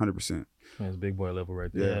 Yeah, 100%. That's big boy level right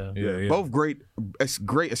there. Yeah. Both great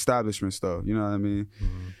establishments, though. You know what I mean?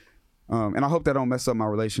 And I hope that don't mess up my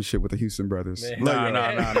relationship with the Houston brothers. Nah. You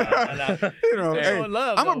know, hey,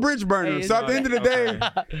 I'm a bridge burner, so at the end of the day,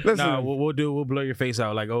 listen. Nah, we'll blur your face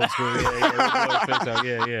out like old school. Yeah, we'll blur your face out.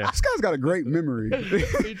 Yeah. This guy's got a great memory.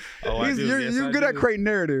 You're good at creating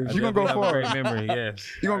narratives. You're gonna go far. Great memory, yes.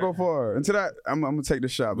 You're gonna go far. And to that, I'm gonna take the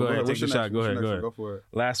shot. Go ahead, take the shot. Go ahead. Go for it.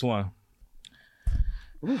 Last one.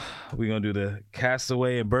 We're gonna do the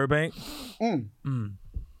Castaway in Burbank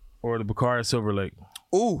or the Bacardi Silver Lake.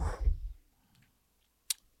 Ooh.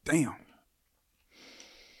 Damn.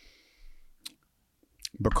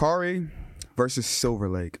 Bacardi versus Silver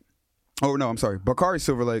Lake. Oh, no, I'm sorry. Bacardi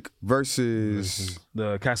Silver Lake versus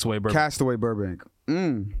the Castaway Burbank. Castaway Burbank.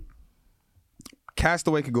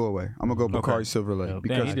 Castaway could go away. I'm going to go Bacardi Silver Lake.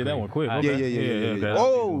 Because he did that one quick. Yeah.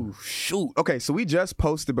 Oh, shoot. Okay, so we just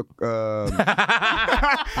posted... You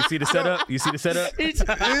see the setup?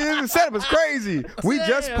 The setup is crazy. We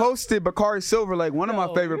just posted Bacardi Silver Lake, one of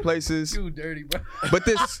my favorite places. You dirty, bro. But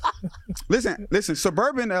listen,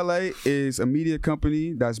 Suburban LA is a media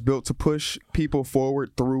company that's built to push people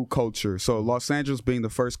forward through culture. So Los Angeles being the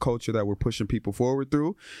first culture that we're pushing people forward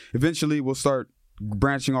through. Eventually, we'll start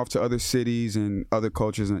branching off to other cities and other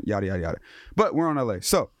cultures and yada, yada, yada. But we're on LA.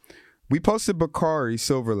 So we posted Bacardi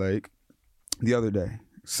Silver Lake the other day.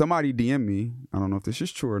 Somebody DM'd me. I don't know if this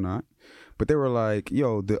is true or not, but they were like,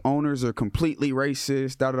 yo, the owners are completely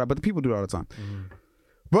racist, da-da-da. But the people do it all the time.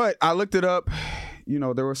 But I looked it up. You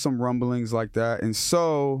know, there were some rumblings like that. And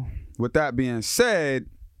so with that being said,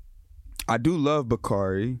 I do love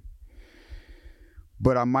Bacardi,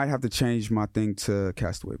 but I might have to change my thing to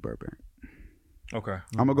Castaway Burbank. Okay.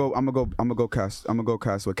 I'm gonna go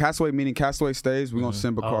Castaway. Castaway meaning Castaway stays. We're gonna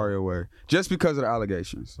send Bacardi away just because of the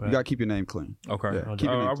allegations. Right. You gotta keep your name clean. Okay. Yeah, keep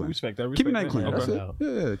your name clean. I respect that. Keep your name clean. Okay. That's it.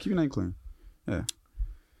 Yeah. Keep your name clean. Yeah.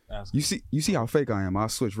 You see how fake I am. I'll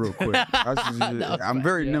switch real quick. I'm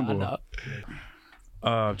very nimble.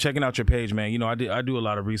 Checking out your page, man. You know, I do a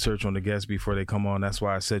lot of research on the guests before they come on. That's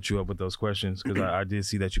why I set you up with those questions because I did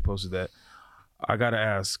see that you posted that. I gotta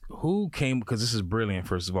ask, who came? Because this is brilliant.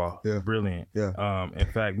 First of all, brilliant. Yeah. In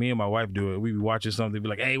fact, me and my wife do it. We be watching something, be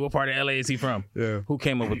like, "Hey, what part of LA is he from?" Yeah. Who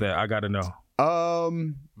came up with that? I gotta know.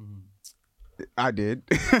 I did.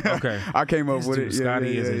 Okay. I came up with it.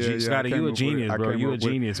 Scotty is a genius. Scotty, you a genius, bro. You a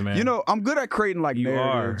genius, man. You know, I'm good at creating like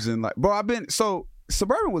narratives and like. Bro,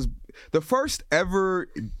 Suburban was the first ever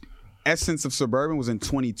essence of Suburban was in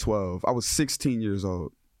 2012. I was 16 years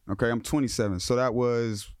old. Okay, I'm 27, so that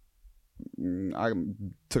was. I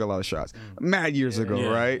took a lot of shots. Mad years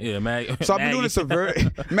ago, right? Yeah, mad. So I've been doing this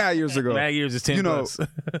mad years ago. Mad years is 10 plus.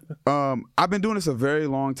 I've been doing this a very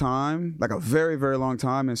long time, like a very, very long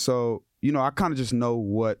time. And so, you know, I kind of just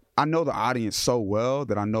know I know the audience so well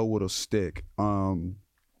that I know what'll stick. And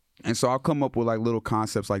so I'll come up with like little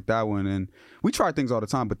concepts like that one. And we try things all the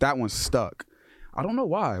time, but that one stuck. I don't know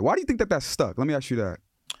why. Why do you think that stuck? Let me ask you that.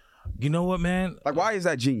 You know what, man? Like, why is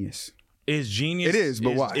that genius? It's genius. It is,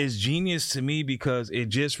 but why? It's genius to me because it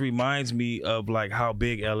just reminds me of like how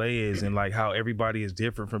big LA is and like how everybody is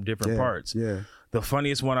different from different parts. Yeah. The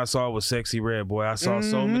funniest one I saw was Sexy Red, boy. I saw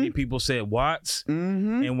so many people said Watts.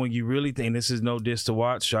 And when you really think, this is no diss to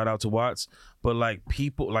Watts, shout out to Watts, but like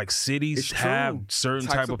people, like cities have certain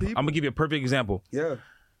type of I'm gonna give you a perfect example. Yeah.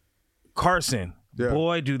 Carson. Yeah.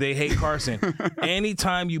 Boy, do they hate Carson.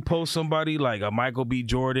 Anytime you post somebody like a Michael B.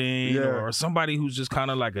 Jordan or somebody who's just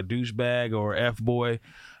kind of like a douchebag or F-boy,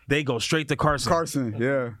 they go straight to Carson.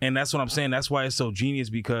 Yeah. And that's what I'm saying. That's why it's so genius,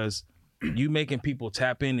 because you making people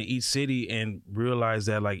tap into each city and realize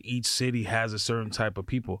that like each city has a certain type of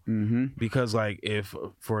people. Because like if,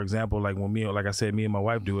 for example, like when like I said, me and my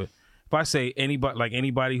wife do it. If I say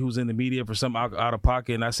anybody who's in the media for something out of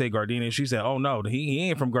pocket and I say Gardena, she said, oh no, he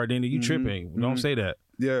ain't from Gardena, you tripping. Don't say that.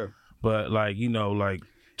 Yeah. But like, like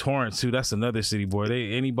Torrance too, that's another city, boy.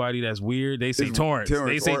 Anybody that's weird, they say Torrance.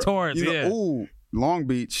 They say Torrance, Ooh, Long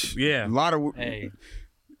Beach. Yeah. A lot of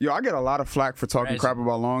Yo, I get a lot of flack for talking crap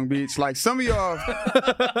about Long Beach. Like some of y'all,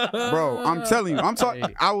 bro, I'm telling you,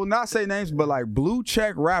 I will not say names, but like blue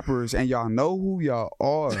check rappers, and y'all know who y'all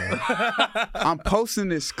are. I'm posting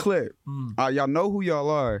this clip. Y'all know who y'all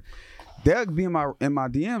are. They'll be in my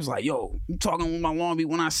DMs like, yo, you talking with my Long Beach?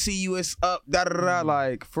 When I see you, it's up. Da da da.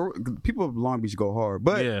 Like for people of Long Beach go hard,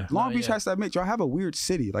 but Long Beach has to admit, y'all have a weird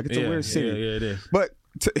city. Like it's a weird city. Yeah, it is. But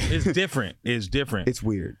it's different. It's different. It's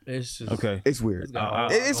weird. It's just okay. It's weird.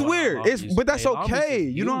 It's weird. But that's okay.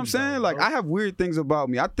 You know what I'm saying? Like I have weird things about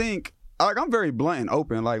me. I think like I'm very blunt and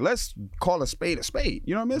open. Like let's call a spade a spade.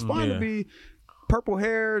 You know what I mean? It's fine to be purple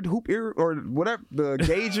haired, hoop ear, or whatever the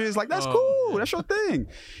gauges. Like that's cool. That's your thing.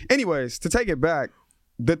 Anyways, to take it back,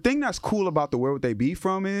 the thing that's cool about the Where Would They Be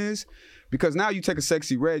From is because now you take a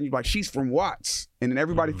Sexy Red and you're like, she's from Watts. And then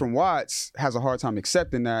everybody from Watts has a hard time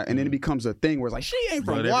accepting that. And then it becomes a thing where it's like, she ain't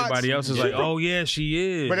from Watts. Everybody else is like, oh, yeah,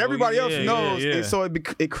 she is. But everybody else knows. And so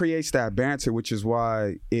it creates that banter, which is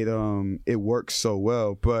why it works so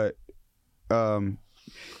well. But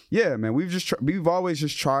yeah, man, we've always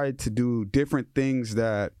just tried to do different things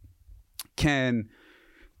that can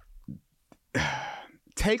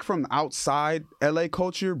take from outside LA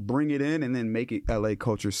culture, bring it in, and then make it LA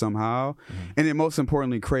culture somehow. And then most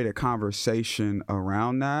importantly, create a conversation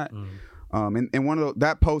around that. And one of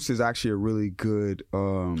that post is actually a really good.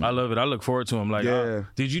 I love it. I look forward to him. Like,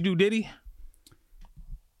 did you do Diddy?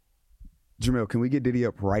 Jamil, can we get Diddy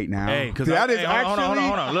up right now? Hey, because that is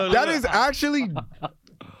actually.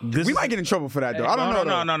 We might get in trouble for that though. I don't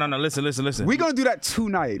know. No. Listen. We're gonna do that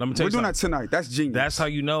tonight. We're doing that tonight. That's genius. That's how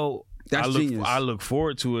you know. Genius. I look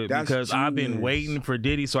forward to it because I've been waiting for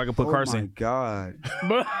Diddy so I can put Carson.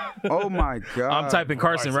 Oh my god! I'm typing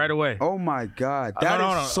Carson right away. Oh my god!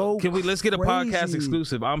 That is so. Let's get a crazy. podcast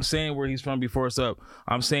exclusive. I'm saying where he's from before it's up.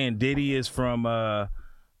 I'm saying Diddy is from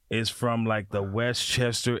like the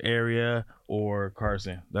Westchester area or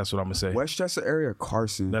Carson. That's what I'm gonna say. Westchester area,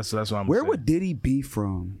 Carson. That's what I'm gonna say. Where would Diddy be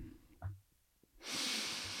from?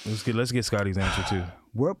 Let's get Scotty's answer too.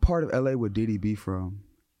 What part of LA would Diddy be from?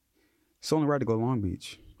 It's only right to go Long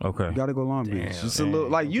Beach. Okay. You gotta go Long Beach. Just a little,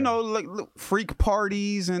 like, you know, like freak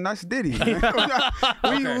parties, and that's Diddy. Man.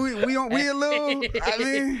 we a little, I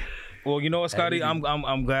mean. Well, you know what, Scotty? I'm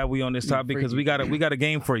glad we on this topic because we got a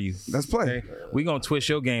game for you. Let's play. Okay? We're gonna twist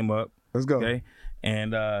your game up. Let's go. Okay.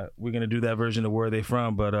 And we're gonna do that version of Where They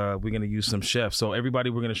From, but we're gonna use some chefs. So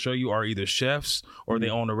everybody we're gonna show you are either chefs or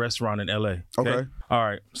they own a restaurant in LA. Okay. All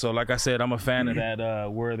right. So like I said, I'm a fan of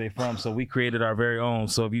that Where Are They From? So we created our very own.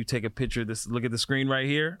 So if you take a picture of this, look at the screen right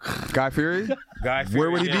here. Guy Fieri? Guy Fieri.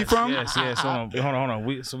 Where would he be from? Yes. Hold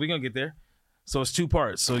on. So we're gonna get there. So it's two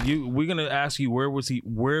parts. So we're gonna ask you where would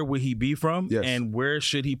he be from, and where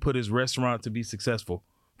should he put his restaurant to be successful.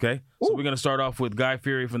 Okay, so we're gonna start off with Guy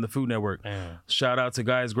Fieri from the Food Network. Shout out to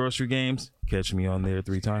Guy's Grocery Games. Catch me on there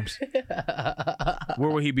 3 times. Where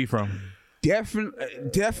would he be from?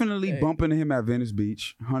 Definitely bumping him at Venice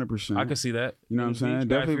Beach, 100%. I can see that. You know what I'm saying?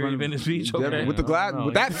 Definitely Venice Beach. Okay. With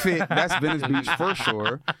that fit, that's Venice Beach for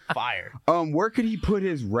sure. Fire. Where could he put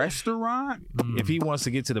his restaurant? If he wants to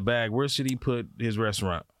get to the bag, where should he put his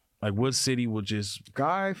restaurant? Like what city would just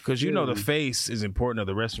Guy? Because you know the face is important of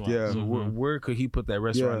the restaurant. Yeah. So where could he put that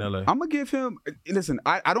restaurant in LA? I'm gonna give him. Listen,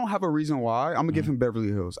 I don't have a reason why. I'm gonna give him Beverly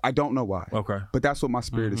Hills. I don't know why. Okay. But that's what my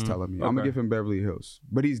spirit is telling me. I'm gonna give him Beverly Hills.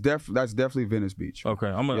 But that's definitely Venice Beach. Okay.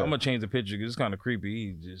 I'm gonna change the picture because it's kind of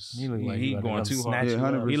creepy. He going too hard.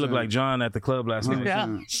 Yeah, he looked like John at the club last night.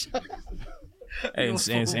 Yeah. and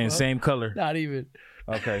same color. Not even.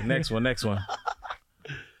 Okay. Next one.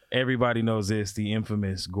 Everybody knows this, the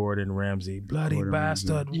infamous Gordon Ramsay. Bloody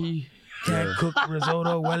bastard. Can't cook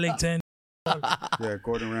risotto, Wellington. Yeah,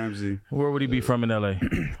 Gordon Ramsay. Where would he be from in LA?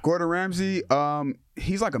 Gordon Ramsay,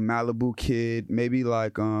 he's like a Malibu kid, maybe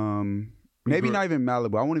like Maybe not even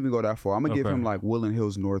Malibu. I won't even go that far. I'm gonna give him like Woodland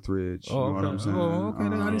Hills, Northridge. You know what I'm saying? Oh, okay. I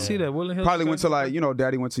didn't see that. Woodland Hills. Probably went to like,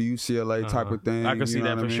 Daddy went to UCLA type of thing. I can see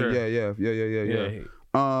that for sure. Yeah.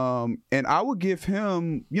 And I would give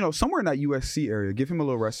him, somewhere in that USC area. Give him a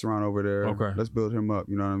little restaurant over there. Okay. Let's build him up.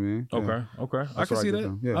 You know what I mean? Okay. I can see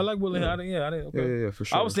that. Yeah. I like Woodland Hills. Yeah, for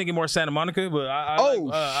sure. I was thinking more Santa Monica, but I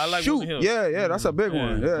like Woodland Hills. Yeah, that's a big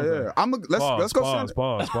one. Yeah. Let's go.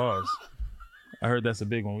 Pause. I heard that's a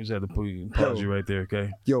big one. We just had to pause you right there, okay?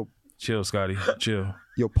 Yo. Chill, Scotty. Chill.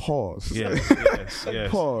 Yo, pause. Yes.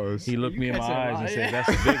 Pause. He looked me in my eyes and said, that's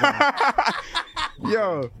a big one.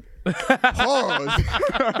 Yo. Pause.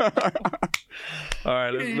 All right,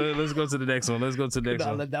 let's go to the next one. Let's go to the next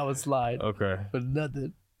one. Let that one slide. Okay. But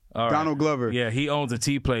nothing. All right. Donald Glover. Yeah, he owns a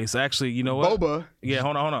tea place. Actually, you know what? Boba. Yeah,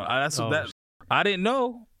 hold on. I didn't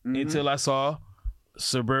know until I saw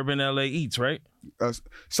Suburban LA Eats, right? Man,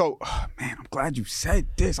 I'm glad you said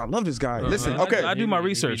this. I love this guy. Listen, okay. I do my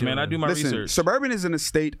research, man. I do my research. Suburban is in a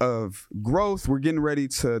state of growth. We're getting ready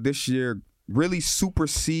to this year really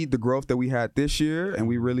supersede the growth that we had this year,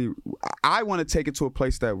 and I want to take it to a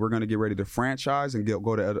place that we're going to get ready to franchise and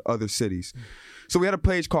go to other cities. So we had a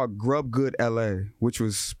page called Grub Good LA, which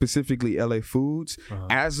was specifically LA Foods.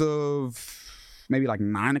 As of maybe like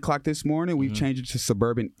 9 o'clock this morning, we've changed it to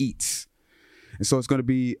Suburban Eats. And so it's going to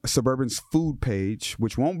be Suburban's food page,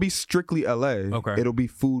 which won't be strictly LA. Okay. It'll be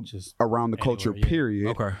food just around the culture, period.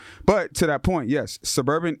 Okay. But to that point, yes,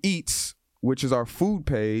 Suburban Eats, which is our food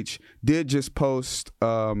page, did just post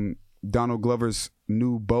Donald Glover's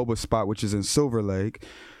new boba spot, which is in Silver Lake.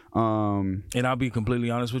 And I'll be completely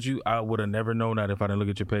honest with you, I would have never known that if I didn't look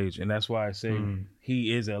at your page. And that's why I say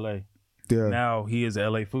he is LA. Yeah. Now he is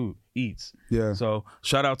LA Food Eats. Yeah. So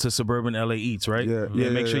shout out to Suburban LA Eats, right? Yeah.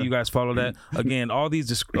 Make sure you guys follow that. Again, all these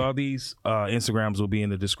Instagrams will be in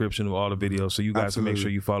the description of all the videos, so you guys can make sure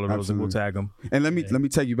you follow those, and we'll tag them. And let me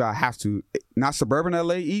tell you about. I have to, not Suburban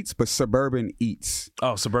LA Eats, but Suburban Eats.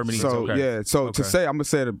 Oh, Suburban Eats. So okay. Yeah. So to say, I'm gonna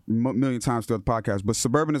say it a million times throughout the podcast, but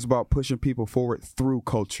Suburban is about pushing people forward through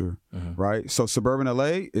culture, right? So Suburban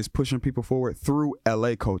LA is pushing people forward through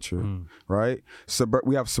LA culture, right?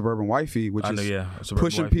 We have Suburban Wifey, which is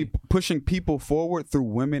pushing people forward through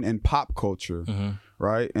women and pop culture,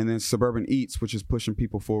 right? And then Suburban Eats, which is pushing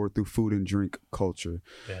people forward through food and drink culture.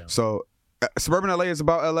 Damn. So Suburban LA is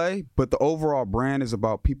about LA, but the overall brand is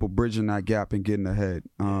about people bridging that gap and getting ahead.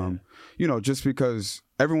 Just because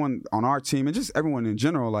everyone on our team and just everyone in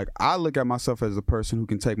general, like I look at myself as a person who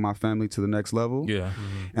can take my family to the next level. Yeah.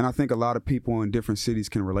 And I think a lot of people in different cities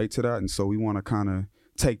can relate to that. And so we want to kind of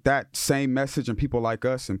take that same message and people like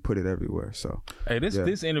us and put it everywhere. So hey,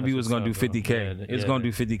 this interview is gonna do 50K. It's gonna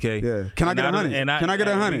do 50K. Yeah. Can I get 100? Can I get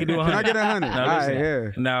 100? Can I get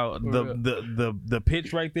 100? Now the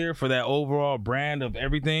pitch right there for that overall brand of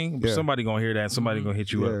everything. Somebody gonna hear that. And somebody gonna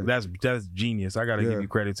hit you up. That's genius. I gotta give you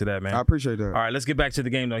credit to that, man. I appreciate that. All right, let's get back to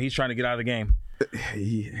the game though. He's trying to get out of the game.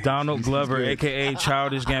 Donald Glover, aka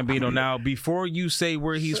Childish Gambino. Now, before you say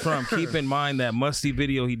where he's from, keep in mind that musty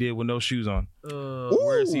video he did with no shoes on.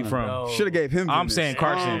 Where is he from? No. Should have gave him. I'm saying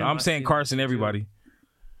Carson. I'm saying Carson. Everybody.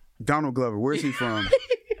 Donald Glover. Where is he from?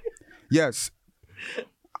 Yes,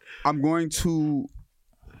 I'm going to.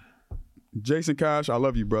 Jason Cash, I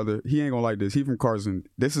love you, brother. He ain't gonna like this. He from Carson.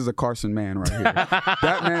 This is a Carson man right here.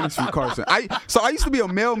 That man is from Carson. I used to be a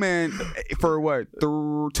mailman for what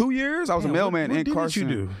 2 years. I was a mailman in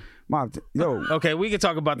Carson. What did you do? Okay, we can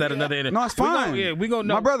talk about that another interview. No, it's fine. We gonna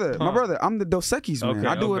know. My brother. I'm the Dos Equis man.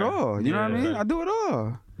 I do it all. You know what I mean? I do it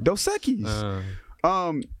all. Dos Equis.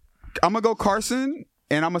 I'm gonna go Carson,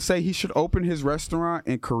 and I'm gonna say he should open his restaurant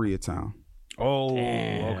in Koreatown. Oh,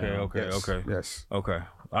 okay. Yes. Okay.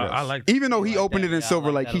 I like. Even though he opened it in Silver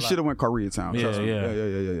Lake, he should have went Koreatown.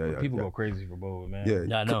 Yeah. People go crazy for boba, man.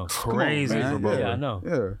 Yeah, I know. Crazy for boba. Yeah, I know.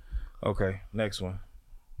 Yeah. Okay, next one.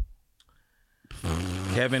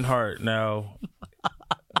 Kevin Hart. Now,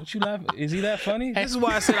 what you laughing? Is he that funny? This is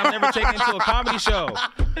why I said I'm never taken to a comedy show.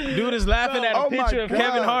 Dude is laughing at a picture of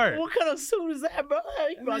Kevin Hart. What kind of suit is that, bro?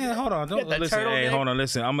 Man, hold on. Don't listen. Hey, hold on.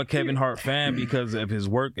 Listen, I'm a Kevin Hart fan because of his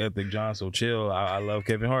work ethic, John. So chill. I love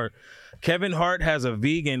Kevin Hart. Kevin Hart has a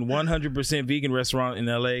 100% vegan restaurant in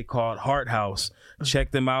LA called Hart House.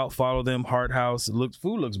 Check them out. Follow them. Hart House.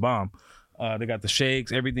 Food looks bomb. They got the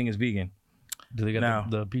shakes. Everything is vegan. Do they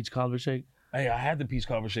got the peach cobbler shake? Hey, I had the peach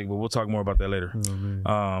cobbler shake, but we'll talk more about that later.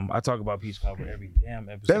 I talk about peach cobbler every damn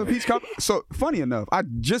episode. They have a peach cobbler. So funny enough, I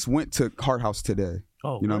just went to Hart House today.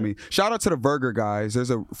 Oh, you know what I mean? Shout out to the Burger Guys.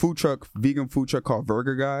 There's a vegan food truck called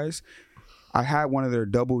Burger Guys. I had one of their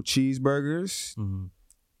double cheeseburgers.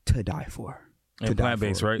 To die for. And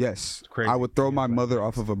plant-based, right? Yes. I would throw my mother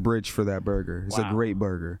off of a bridge for that burger. It's a great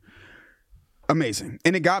burger. amazing.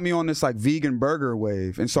 And it got me on this like vegan burger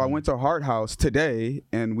wave. And so I went to Heart House today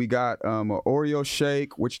and we got an Oreo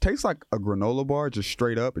shake, which tastes like a granola bar, just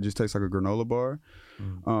straight up. It just tastes like a granola bar.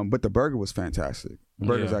 But the burger was fantastic. The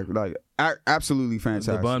burger's absolutely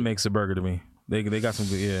fantastic. The bun makes a burger to me. They got some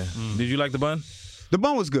good, Did you like the bun? The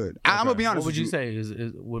bun was good. I'm gonna be honest. What would you say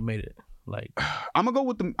is what made it like? I'm gonna go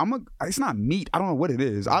with it's not meat. I don't know what it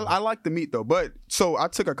is. I like the meat though. But so I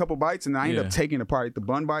took a couple bites and I ended up taking the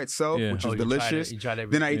bun by itself, which is delicious.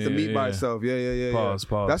 Then I ate the meat by itself. Yeah. Pause.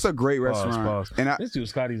 That's a great restaurant. Pause. And this dude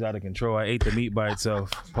Scotty's out of control. I ate the meat by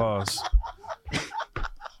itself. Pause.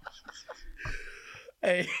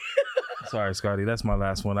 Hey. Sorry, Scotty. That's my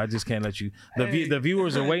last one. I just can't let you. The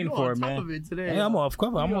viewers are waiting for it, man. Hey, I'm off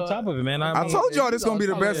cover. I'm on top of it, man. I told y'all this is gonna be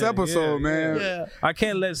the best episode, man. Yeah. I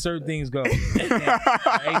can't let certain things go.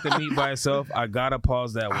 I ate the meat by itself. I gotta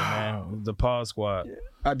pause that one, man. The pause squad.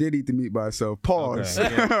 I did eat the meat by itself. Pause.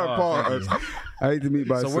 Okay, yeah, pause. I ate the meat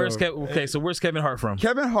by itself. So where's Kevin Hart from?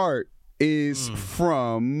 Kevin Hart is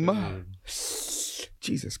from.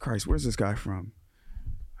 Jesus Christ, where's this guy from?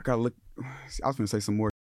 I gotta look. I was gonna say some more.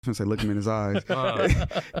 I was gonna say look him in his eyes.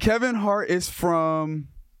 Kevin Hart is from.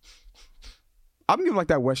 I'm gonna give him like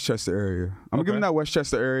that Westchester area. I'm gonna give him that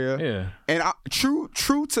Westchester area. Yeah. And true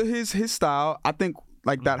to his style, I think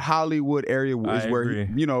like that Hollywood area is where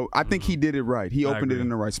he, I think he did it right. He opened it in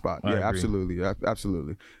the right spot. Yeah, absolutely,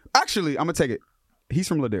 absolutely. Actually, I'm gonna take it. He's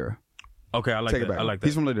from Ladera. Okay, I like that. I like that.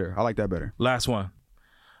 He's from Ladera. I like that better. Last one.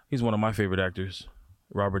 He's one of my favorite actors.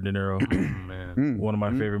 Robert De Niro, man, one of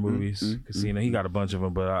my favorite movies. Casino. He got a bunch of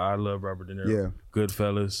them, but I love Robert De Niro. Yeah,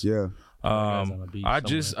 Goodfellas. Yeah. I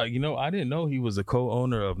just, I didn't know he was a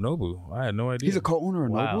co-owner of Nobu. I had no idea. He's a co-owner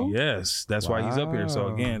of Nobu? Yes, that's why he's up here.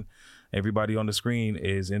 So again, everybody on the screen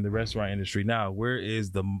is in the restaurant industry. Now, where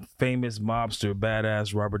is the famous mobster,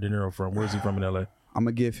 badass Robert De Niro from? Where's he from in LA? I'm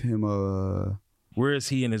gonna give him a. Where is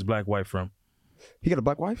he and his black wife from? He got a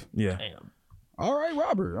black wife? Yeah. Damn. All right,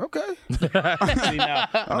 Robert. Okay.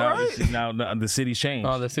 Now the city's changed.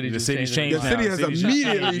 Oh, the city changed. The city has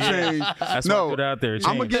immediately changed. That's why I put it out there.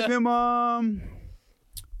 I'm gonna give him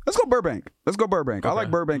let's go Burbank. Okay. I like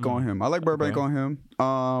Burbank on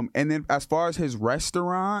him. And then as far as his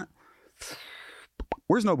restaurant,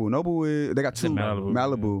 where's Nobu? Nobu they got two.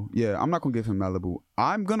 Malibu. Yeah, I'm not gonna give him Malibu.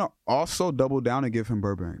 I'm gonna also double down and give him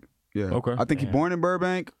Burbank. Yeah. Okay. I think he's born in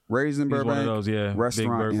Burbank, raised in Burbank. One of those,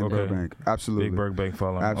 restaurant in Burbank. Absolutely. Big Burbank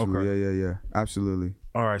following. Absolutely. Okay. Yeah. Absolutely.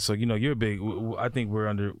 All right. So you're big. I think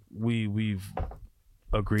we've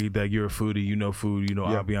agreed that you're a foodie. You know food. You know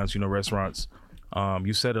ambiance. You know restaurants.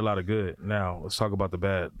 You said a lot of good. Now let's talk about the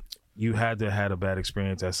bad. You had to had a bad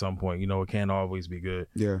experience at some point. It can't always be good.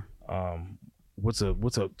 Yeah. What's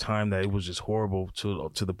a time that it was just horrible to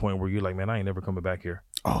the point where you're like, man, I ain't never coming back here.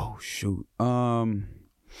 Oh shoot.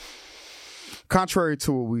 Contrary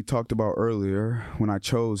to what we talked about earlier, when I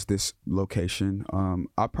chose this location,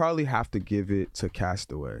 I probably have to give it to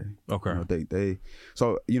Castaway. Okay.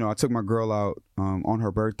 So I took my girl out on her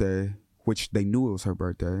birthday, which they knew it was her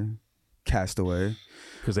birthday. Castaway,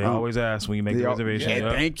 because they always ask when you make the reservation.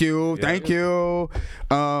 Yeah, thank you.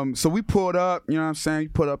 So we pulled up. You know what I'm saying? You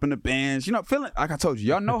put up in the bands. Feeling like I told you.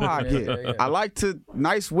 Y'all know how I get. I like to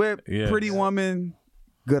nice whip, pretty woman,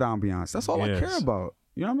 good ambiance. That's all I care about.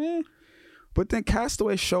 You know what I mean? But then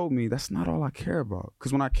Castaway showed me that's not all I care about.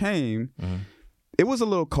 Because when I came, it was a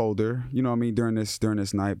little colder, during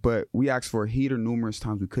this night. But we asked for a heater numerous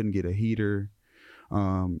times. We couldn't get a heater.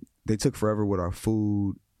 They took forever with our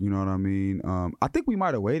food. You know what I mean? I think we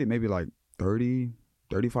might have waited maybe like 30,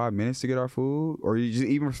 35 minutes to get our food, or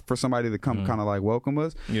even for somebody to come kind of like welcome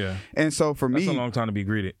us. Yeah. And so for me, that's a long time to be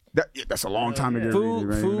greeted. That's a long time to get food.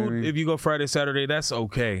 Greeted. Food. If you go Friday, Saturday, that's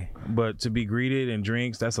okay. But to be greeted and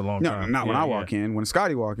drinks, that's a long time. Not when I walk in. When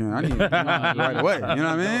Scotty walk in, I need right away. You know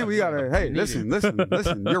what I mean? We gotta. Hey, listen.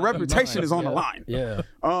 Your reputation is on the line. Yeah.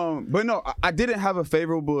 But no, I didn't have a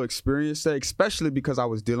favorable experience there, especially because I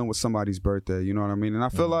was dealing with somebody's birthday. You know what I mean? And I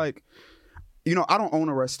feel like. I don't own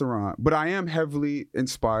a restaurant, but I am heavily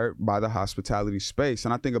inspired by the hospitality space.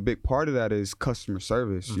 And I think a big part of that is customer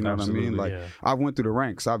service. You know what I mean? Like, I went through the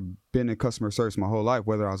ranks. I've been in customer service my whole life,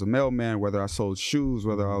 whether I was a mailman, whether I sold shoes,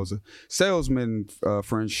 whether I was a salesman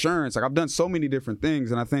for insurance. Like, I've done so many different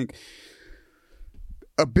things. And I think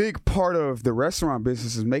a big part of the restaurant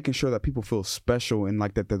business is making sure that people feel special and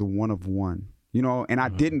like that they're the one of one. You know, and I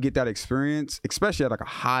didn't get that experience, especially at like a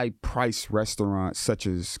high price restaurant such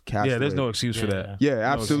as Castaway. Yeah, there's no excuse for that. Yeah,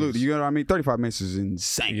 absolutely. excuse. You know what I mean? 35 minutes is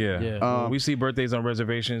insane. Yeah. When we see birthdays on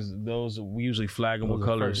reservations, those we usually flag them with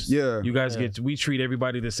colors. Yeah. You guys we treat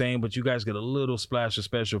everybody the same, but you guys get a little splash of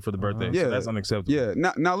special for the birthday. Yeah. So that's unacceptable.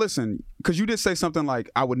 Yeah. Now listen, because you did say something like,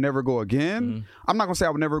 I would never go again. I'm not going to say I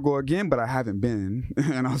would never go again, but I haven't been.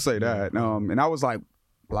 And I'll say that. And I was like,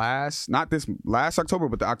 not this last October,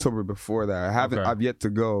 but the October before that. I've yet to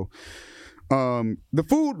go. The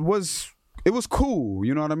food was cool.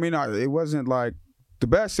 You know what I mean? It wasn't like the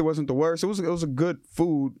best. It wasn't the worst. It was a good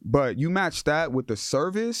food, but you match that with the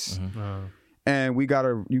service, and we got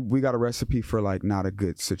a recipe for like not a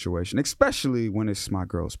good situation, especially when it's my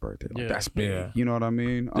girl's birthday. Like, that's big. Yeah. You know what I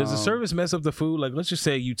mean? Does the service mess up the food? Like, let's just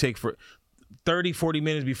say you take for 30, 40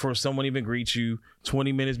 minutes before someone even greets you,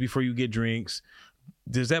 20 minutes before you get drinks.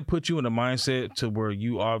 Does that put you in a mindset to where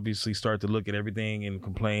you obviously start to look at everything and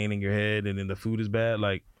complain in your head, and then the food is bad?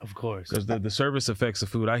 Like, of course, because the service affects the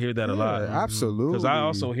food. I hear that a lot. Absolutely. Because I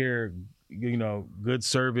also hear, good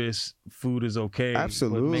service, food is okay.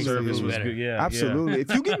 Absolutely. Service was good. Yeah. Absolutely. Yeah.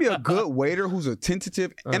 If you give me a good waiter who's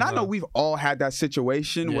attentive, and I know we've all had that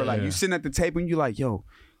situation where like you sitting at the table and you're like, yo,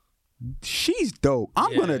 she's dope.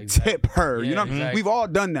 I'm gonna tip her. You know, we've all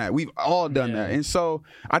done that. We've all done that. And so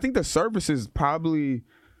I think the service is probably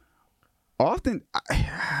often.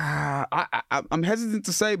 I'm hesitant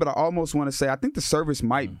to say, but I almost want to say I think the service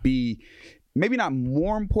might be maybe not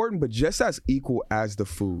more important, but just as equal as the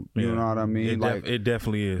food. You know what I mean? It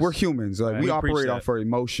definitely is. We're humans. Like we operate off our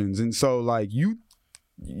emotions, and so like you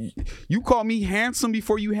call me handsome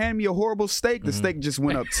before you hand me a horrible steak, the steak just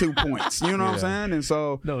went up 2 points. You know what I'm saying? And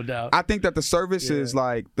so no doubt, I think that the service is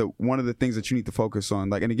like one of the things that you need to focus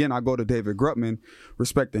on. Like, and again, I go to David Grutman,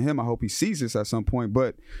 respect to him. I hope he sees this at some point,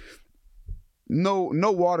 but no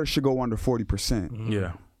water should go under 40%.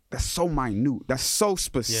 Yeah. That's so minute. That's so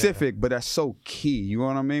specific, but that's so key. You know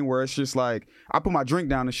what I mean? Where it's just like, I put my drink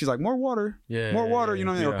down and she's like, more water. More water. You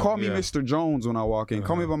know what I mean? Or call me Mr. Jones when I walk in.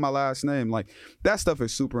 Call me by my last name. Like, that stuff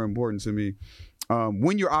is super important to me.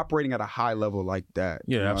 When you're operating at a high level like that.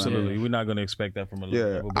 Yeah, absolutely. We're not going to expect that from a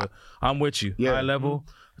low level. But I'm with you. High level,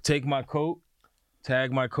 take my coat,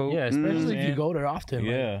 tag my coat. Yeah, especially if you go there often.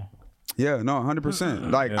 Yeah. Yeah, no,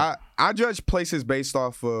 100%. Like, I judge places based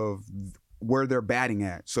off of where they're batting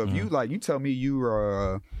at. So if you tell me you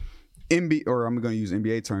are NBA, or I'm going to use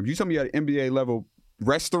NBA terms. You tell me you're at an NBA level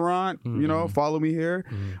restaurant, follow me here.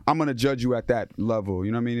 I'm going to judge you at that level.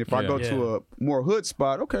 You know what I mean? If I go to a more hood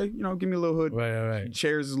spot, okay, give me a little hood. Right.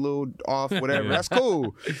 Chairs is a little off, whatever. That's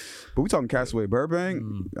cool. But we talking Castaway Burbank.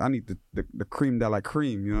 I need the cream that like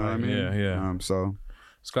cream. You know what I mean? Yeah. So,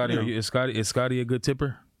 Scotty, is Scotty a good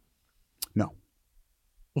tipper? No.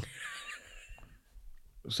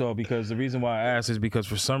 So, because the reason why I asked is because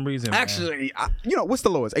for some reason, actually, what's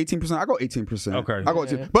the lowest? 18%. I go 18%. Okay, I go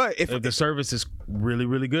 18%. But if the service is really,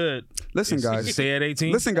 really good, listen, guys, stay at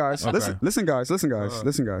 18. Listen, guys, listen, guys.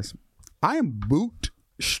 I am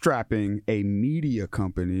bootstrapping a media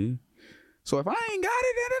company, so if I ain't got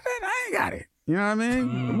it, I ain't got it. You know what I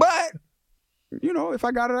mean? But if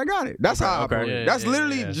I got it, I got it. That's how I operate. That's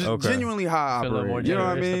literally genuinely how I operate. You know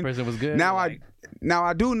what I mean? The person was good. Now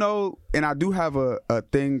I do know, and I do have a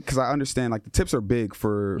thing, because I understand like the tips are big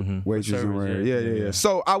for wages and whatever. Yeah.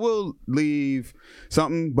 So I will leave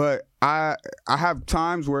something, but I have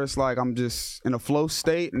times where it's like I'm just in a flow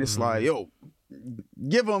state, and it's like, yo,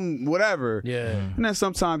 give them whatever. Yeah. And then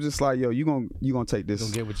sometimes it's like, yo, you gonna take this.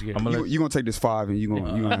 Don't get what you get. You gonna take this 5, and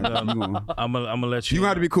I'm gonna let you. You gonna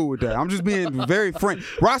have to be cool with that. I'm just being very frank.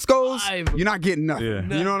 Roscoe's, you're not getting nothing.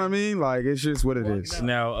 Yeah. You know what I mean? Like, it's just what it is.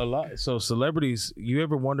 Now, so celebrities, you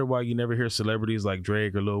ever wonder why you never hear celebrities like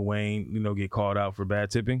Drake or Lil Wayne, get called out for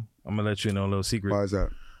bad tipping? I'm gonna let you know a little secret. Why is that?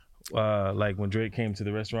 Like when Drake came to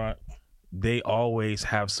the restaurant, they always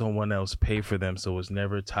have someone else pay for them, so it's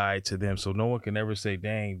never tied to them. So no one can ever say,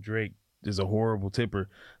 dang, Drake is a horrible tipper.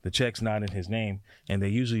 The check's not in his name, and they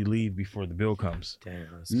usually leave before the bill comes.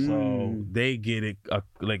 Damn, so they get it,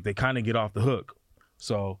 they kind of get off the hook.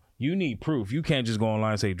 So you need proof. You can't just go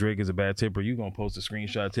online and say Drake is a bad tipper. You're going to post a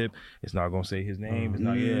screenshot tip. It's not going to say his name. It's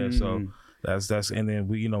not, so... That's and then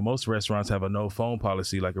we most restaurants have a no phone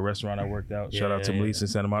policy. Like a restaurant I worked out, shout out to Melissa in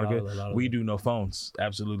Santa Monica. We do no phones,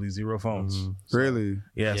 absolutely 0 phones. So, really?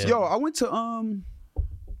 Yeah. So, yo, I went to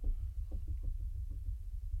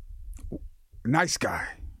Nice Guy.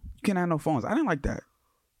 You can't have no phones. I didn't like that.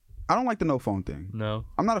 I don't like the no phone thing. No,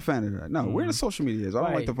 I'm not a fan of that. No, where the social media is. I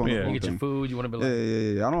don't like the phone. You phone get thing. your food. You want to be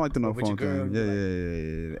like, yeah. I don't like the no phone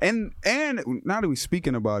thing. Yeah. And now that we're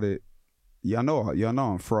speaking about it, y'all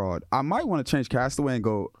know I'm fraud. I might want to change Castaway and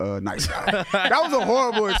go nice guy. That was a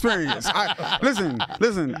horrible experience.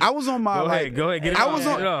 Listen. I was on my Go ahead, get it off.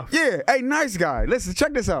 Get it off. Yeah, hey, nice guy. Listen,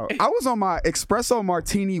 check this out. I was on my espresso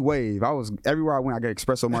martini wave. I was everywhere I went. I get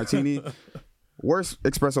espresso martini. Worst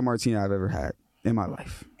espresso martini I've ever had in my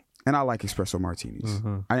life. And I like espresso martinis.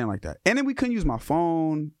 Mm-hmm. I didn't like that. And then we couldn't use my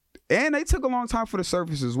phone. And they took a long time for the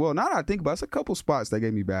service as well. Now that I think about it, it's a couple spots that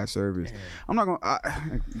gave me bad service. Damn. I'm not going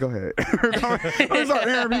to... Go ahead. I'm start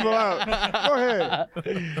airing people out.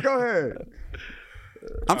 Go ahead.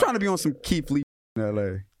 I'm trying to be on some Keith Lee in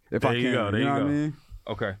L.A. If I can. You know what I mean?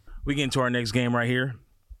 Okay. We get into our next game right here.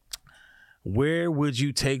 Where would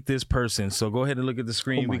you take this person? So go ahead and look at the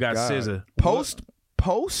screen. We got SZA. Post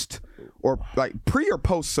or like pre or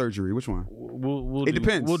post surgery? Which one? It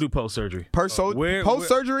depends. We'll do post surgery. Post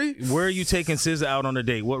surgery? Where are you taking SZA out on a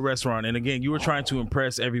date? What restaurant? And again, you were trying to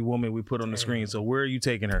impress every woman we put on the screen. So where are you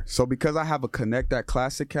taking her? So because I have a Connect That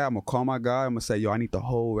Classic cat, I'm gonna call my guy. I'm gonna say, yo, I need the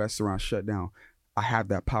whole restaurant shut down. I have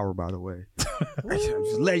that power, by the way. I'm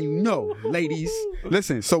just letting you know, ladies.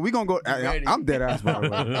 Listen, so we gonna go. I'm dead ass, by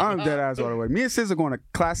the way. Me and SZA going to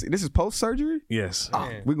classic. This is post surgery. Yes.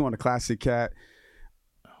 We going to Classic Cat.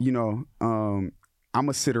 You know, I'm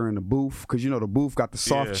gonna sit her in the booth because you know the booth got the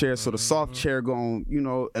soft chair, so the soft chair going, you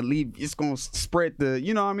know, it's gonna spread the,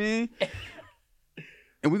 you know what I mean.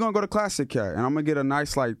 And we're gonna go to Classic Cat, and I'm gonna get a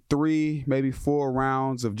nice like 3, maybe 4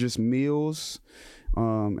 rounds of just meals,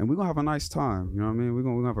 and we're gonna have a nice time. You know what I mean? We're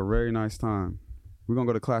gonna have a very nice time. We're gonna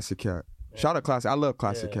go to Classic Cat. Shout out Classic. I love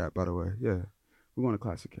Classic Cat, by the way. Yeah, we're going to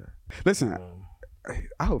Classic Cat. Listen.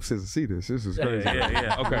 I hope SZA see this. This is crazy.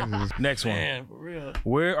 Yeah. Okay. Next one. Man, for real.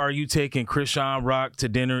 Where are you taking Krishan Rock to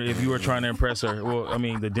dinner if you were trying to impress her? Well, I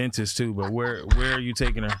mean, the dentist too, but where are you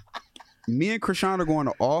taking her? Me and Krishan are going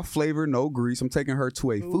to All Flavor No Grease. I'm taking her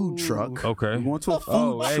to a food truck. Okay. We're going to a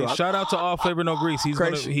food truck. Hey, shout out to All Flavor No Grease.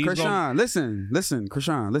 Krishan, listen,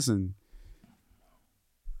 Krishan, listen.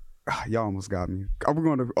 Y'all almost got me. We're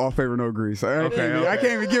going to All Flavor No Grease. Okay. I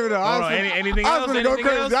can't even give it up. Anything I else? was going to go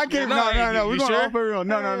crazy. Else? I can't. No. We're going to All Flavor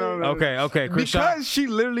No. Okay. Krishan. Because she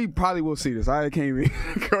literally probably will see this. I can't even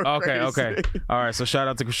go Okay. All right. So shout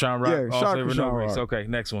out to Krishan Rock. Yeah, All Flavor No Grease. Rock. Okay.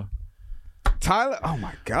 Next one. Tyler. Oh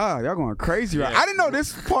my God. Y'all going crazy right? I didn't know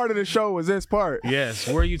this part of the show was this part. Yes.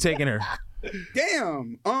 Where are you taking her?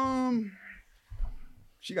 Damn.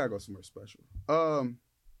 She gotta go somewhere special.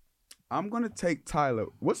 I'm gonna take Tyler.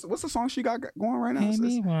 What's the song she got going right now?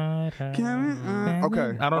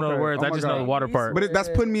 Okay. I don't know the words. I just know the water part. But that's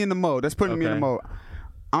putting me in the mode. Me in the mode.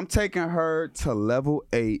 I'm taking her to Level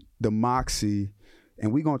 8, the Moxie,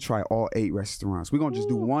 and we're gonna try all 8 restaurants. We're gonna just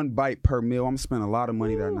do 1 bite per meal. I'm gonna spend a lot of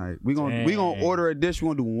money that night. We're gonna order a dish. We're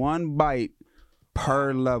gonna do 1 bite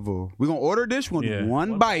per level. We're gonna order a dish. We're gonna do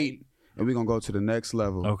 1 bite. And we're going to go to the next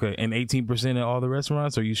level. Okay. And 18% at all the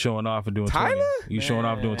restaurants? Or are you showing off and doing 20? Tyler? You showing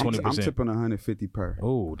off doing 20%? I'm tipping 150 per.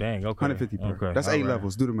 Oh, dang. Okay. 150 per. Okay. That's 8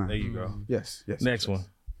 levels. Do the math. There you go. Yes. Next one.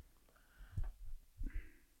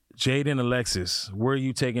 Jade and Alexis. Where are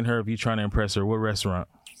you taking her if you're trying to impress her? What restaurant?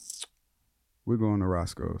 We're going to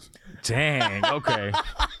Roscoe's. Dang. Okay.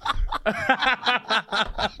 We're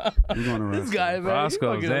going to Roscoe's. This guy, man.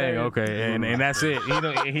 Roscoe's. Dang. Okay. And that's it.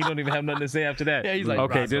 He don't even have nothing to say after that. Yeah, he's like,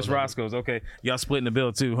 okay, Roscoe's, just Roscoe's. Okay. Y'all splitting the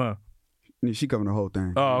bill too, huh? Yeah, she covering the whole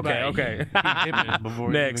thing. Oh, okay.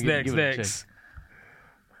 Next.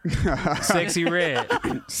 Sexy Red.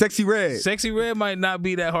 Sexy Red might not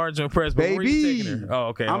be that hard to impress, but where are you taking her? Oh,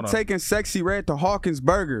 okay. I'm taking Sexy Red to Hawkins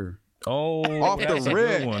Burger. Oh, off the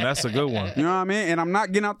rip. That's a good one. You know what I mean? And I'm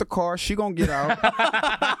not getting out the car. She gonna get out.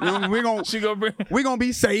 we gonna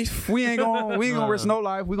be safe. We ain't gonna risk no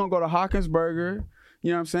life. We gonna go to Hawkins Burger. You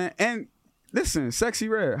know what I'm saying? And listen, Sexy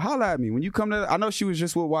Red, holla at me when you come to. I know she was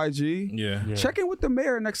just with YG. Yeah. Check in with the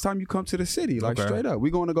mayor next time you come to the city. Like straight up, we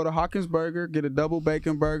going to go to Hawkins Burger, get a double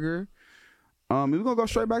bacon burger. We're gonna go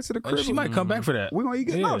straight back to the crib. She might come back for that. We're gonna eat.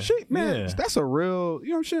 No, that's a real. You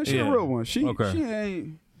know what I'm saying? She a real one. She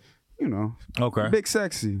ain't. You know, big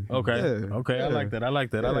sexy. Okay. I like that.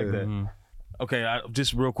 Mm-hmm. Okay,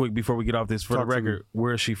 just real quick before we get off this, for the record,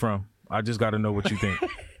 where is she from? I just got to know what you think.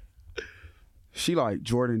 She like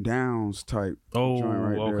Jordan Downs type. Oh, joint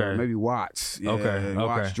right okay. There. Maybe Watts. Yeah, okay.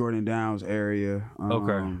 Watts, Jordan Downs area.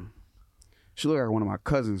 Okay. She look like one of my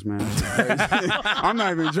cousins, man. I'm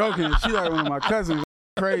not even joking. She like one of my cousins.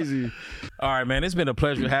 Crazy. All right, man. It's been a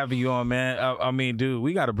pleasure having you on, man. I mean, dude,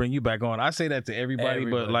 we got to bring you back on. I say that to everybody,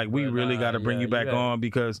 but like we really got to bring you back on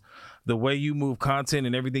because the way you move content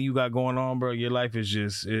and everything you got going on, bro, your life is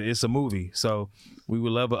just, it's a movie. So we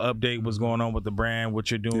would love an update what's going on with the brand,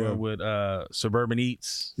 what you're doing with Suburban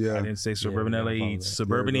Eats. I didn't say Suburban LA Eats.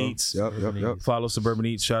 Suburban Eats. Yep. Follow Suburban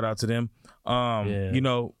Eats. Shout out to them. You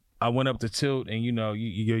know, I went up to Tilt, and you know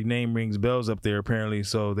your name rings bells up there apparently.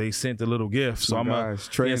 So they sent a little gift. So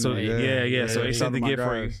So they sent the gift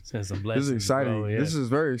for you. Send some This blessings, is exciting. bro, This is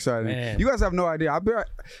very exciting. Man. You guys have no idea.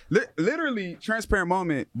 Literally, transparent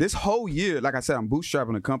moment. This whole year, like I said, I'm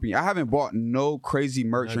bootstrapping the company. I haven't bought no crazy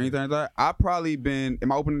merch or anything like that. I've probably been.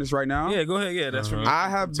 Am I opening this right now? Yeah, go ahead. Yeah, that's from. I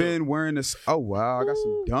have been wearing this. Oh wow, I got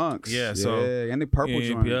some dunks. Yeah, so and the purple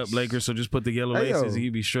joints. Yep, Lakers. So just put the yellow laces, and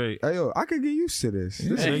you be straight. Hey yo, I could get used to this.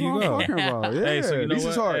 This There is you what go. I'm talking about. Yeah, Hey, so you know this what?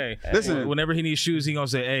 is hard. Hey, Listen, whenever he needs shoes, he gonna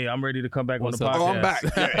say, "Hey, I'm ready to come back on the podcast." oh, I'm back.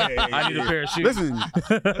 I need a pair of shoes.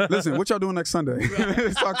 Listen, what y'all doing next Sunday?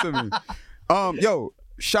 Talk to me. Yo,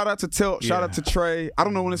 shout out to Tilt, shout out to Trey. I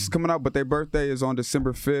don't know when this is coming out, but their birthday is on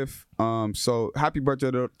December 5th. So happy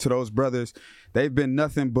birthday to those brothers. They've been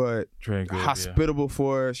nothing but hospitable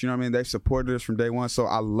for us. You know what I mean? They've supported us from day one. So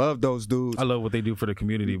I love those dudes. I love what they do for the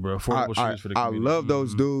community, bro. Affordable shoes for the community. I love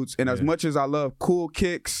those dudes. And as much as I love Cool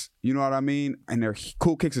Kicks, you know what I mean? And their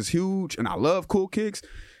Cool Kicks is huge. And I love Cool Kicks.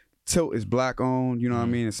 Tilt is black owned, you know what I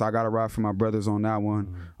mean? And so I got to ride for my brothers on that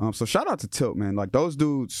one. So shout out to Tilt, man. Like those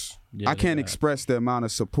dudes, I can't express the amount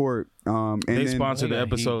of support. And they sponsor the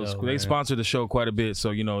episodes. They sponsor the show quite a bit.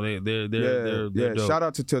 So, you know, they're dope. Shout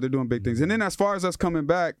out to Tilt. They're doing big things. And then as far as us coming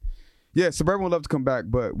back, Suburban would love to come back,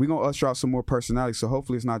 but we're going to usher out some more personalities. So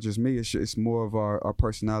hopefully it's not just me. It's more of our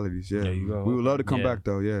personalities. Yeah. There you go. We would love to come back,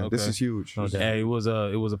 though. Yeah. This is huge. Hey, it was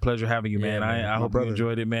a pleasure having you, man. I hope you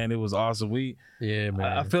enjoyed it, man. It was awesome. Man.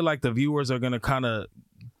 I feel like the viewers are going to kind of,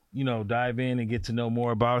 you know, dive in and get to know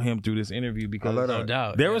more about him through this interview because no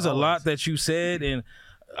doubt. There was a lot that you said, and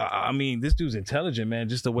I mean, this dude's intelligent, man.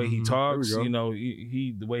 Just the way he talks, you know,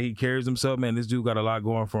 the way he carries himself, man. This dude got a lot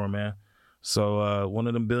going for him, man. So one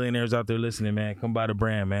of them billionaires out there listening, man, come buy the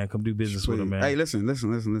brand, man. Come do business with him, man. Hey, listen. I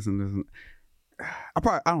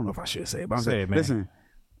don't know if I should say it, but I'm saying, man. Listen,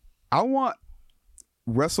 I want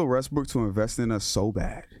Russell Westbrook to invest in us so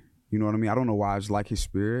bad. You know what I mean? I don't know why I just like his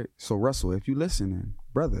spirit. So Russell, if you listening,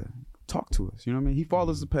 brother, talk to us. You know what I mean? He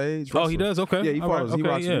follows the page. Russell. Oh, he does? Okay. Yeah, he follows.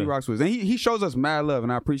 Right. He rocks with us. And he shows us mad love,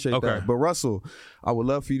 and I appreciate that. But Russell, I would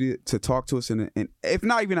love for you to talk to us, and if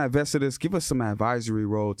not even invest in us, give us some advisory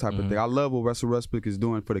role type of thing. I love what Russell Westbrook is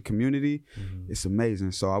doing for the community. It's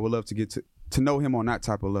amazing. So I would love to get to know him on that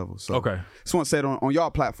type of level. So just want to say it on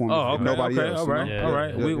y'all platform. If nobody else. All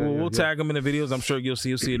right. We'll tag him in the videos. I'm sure you'll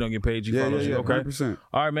see it on your page. You follow you. Okay. 100%.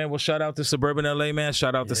 All right, man. Well, shout out to Suburban LA, man.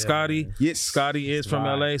 Shout out to Scotty. Yes. Scotty is from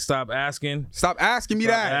LA. Stop asking me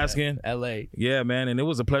that. Asking. LA. Yeah, man. And it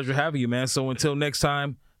was a pleasure having you, man. So until next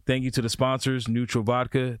time, thank you to the sponsors, Neutral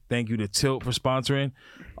Vodka. Thank you to Tilt for sponsoring.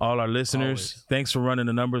 All our listeners, thanks for running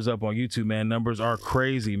the numbers up on YouTube, man. Numbers are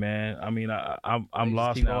crazy, man. I mean, I'm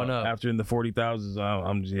lost now after in the 40,000s.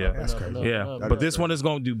 That's crazy. But this one is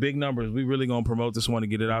going to do big numbers. We really going to promote this one to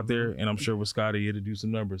get it out there. And I'm sure with Scotty, it'll do some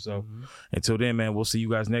numbers. So until then, man, we'll see you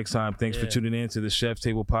guys next time. Thanks for tuning in to the Chef's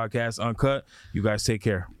Table Podcast Uncut. You guys take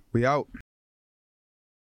care. We out.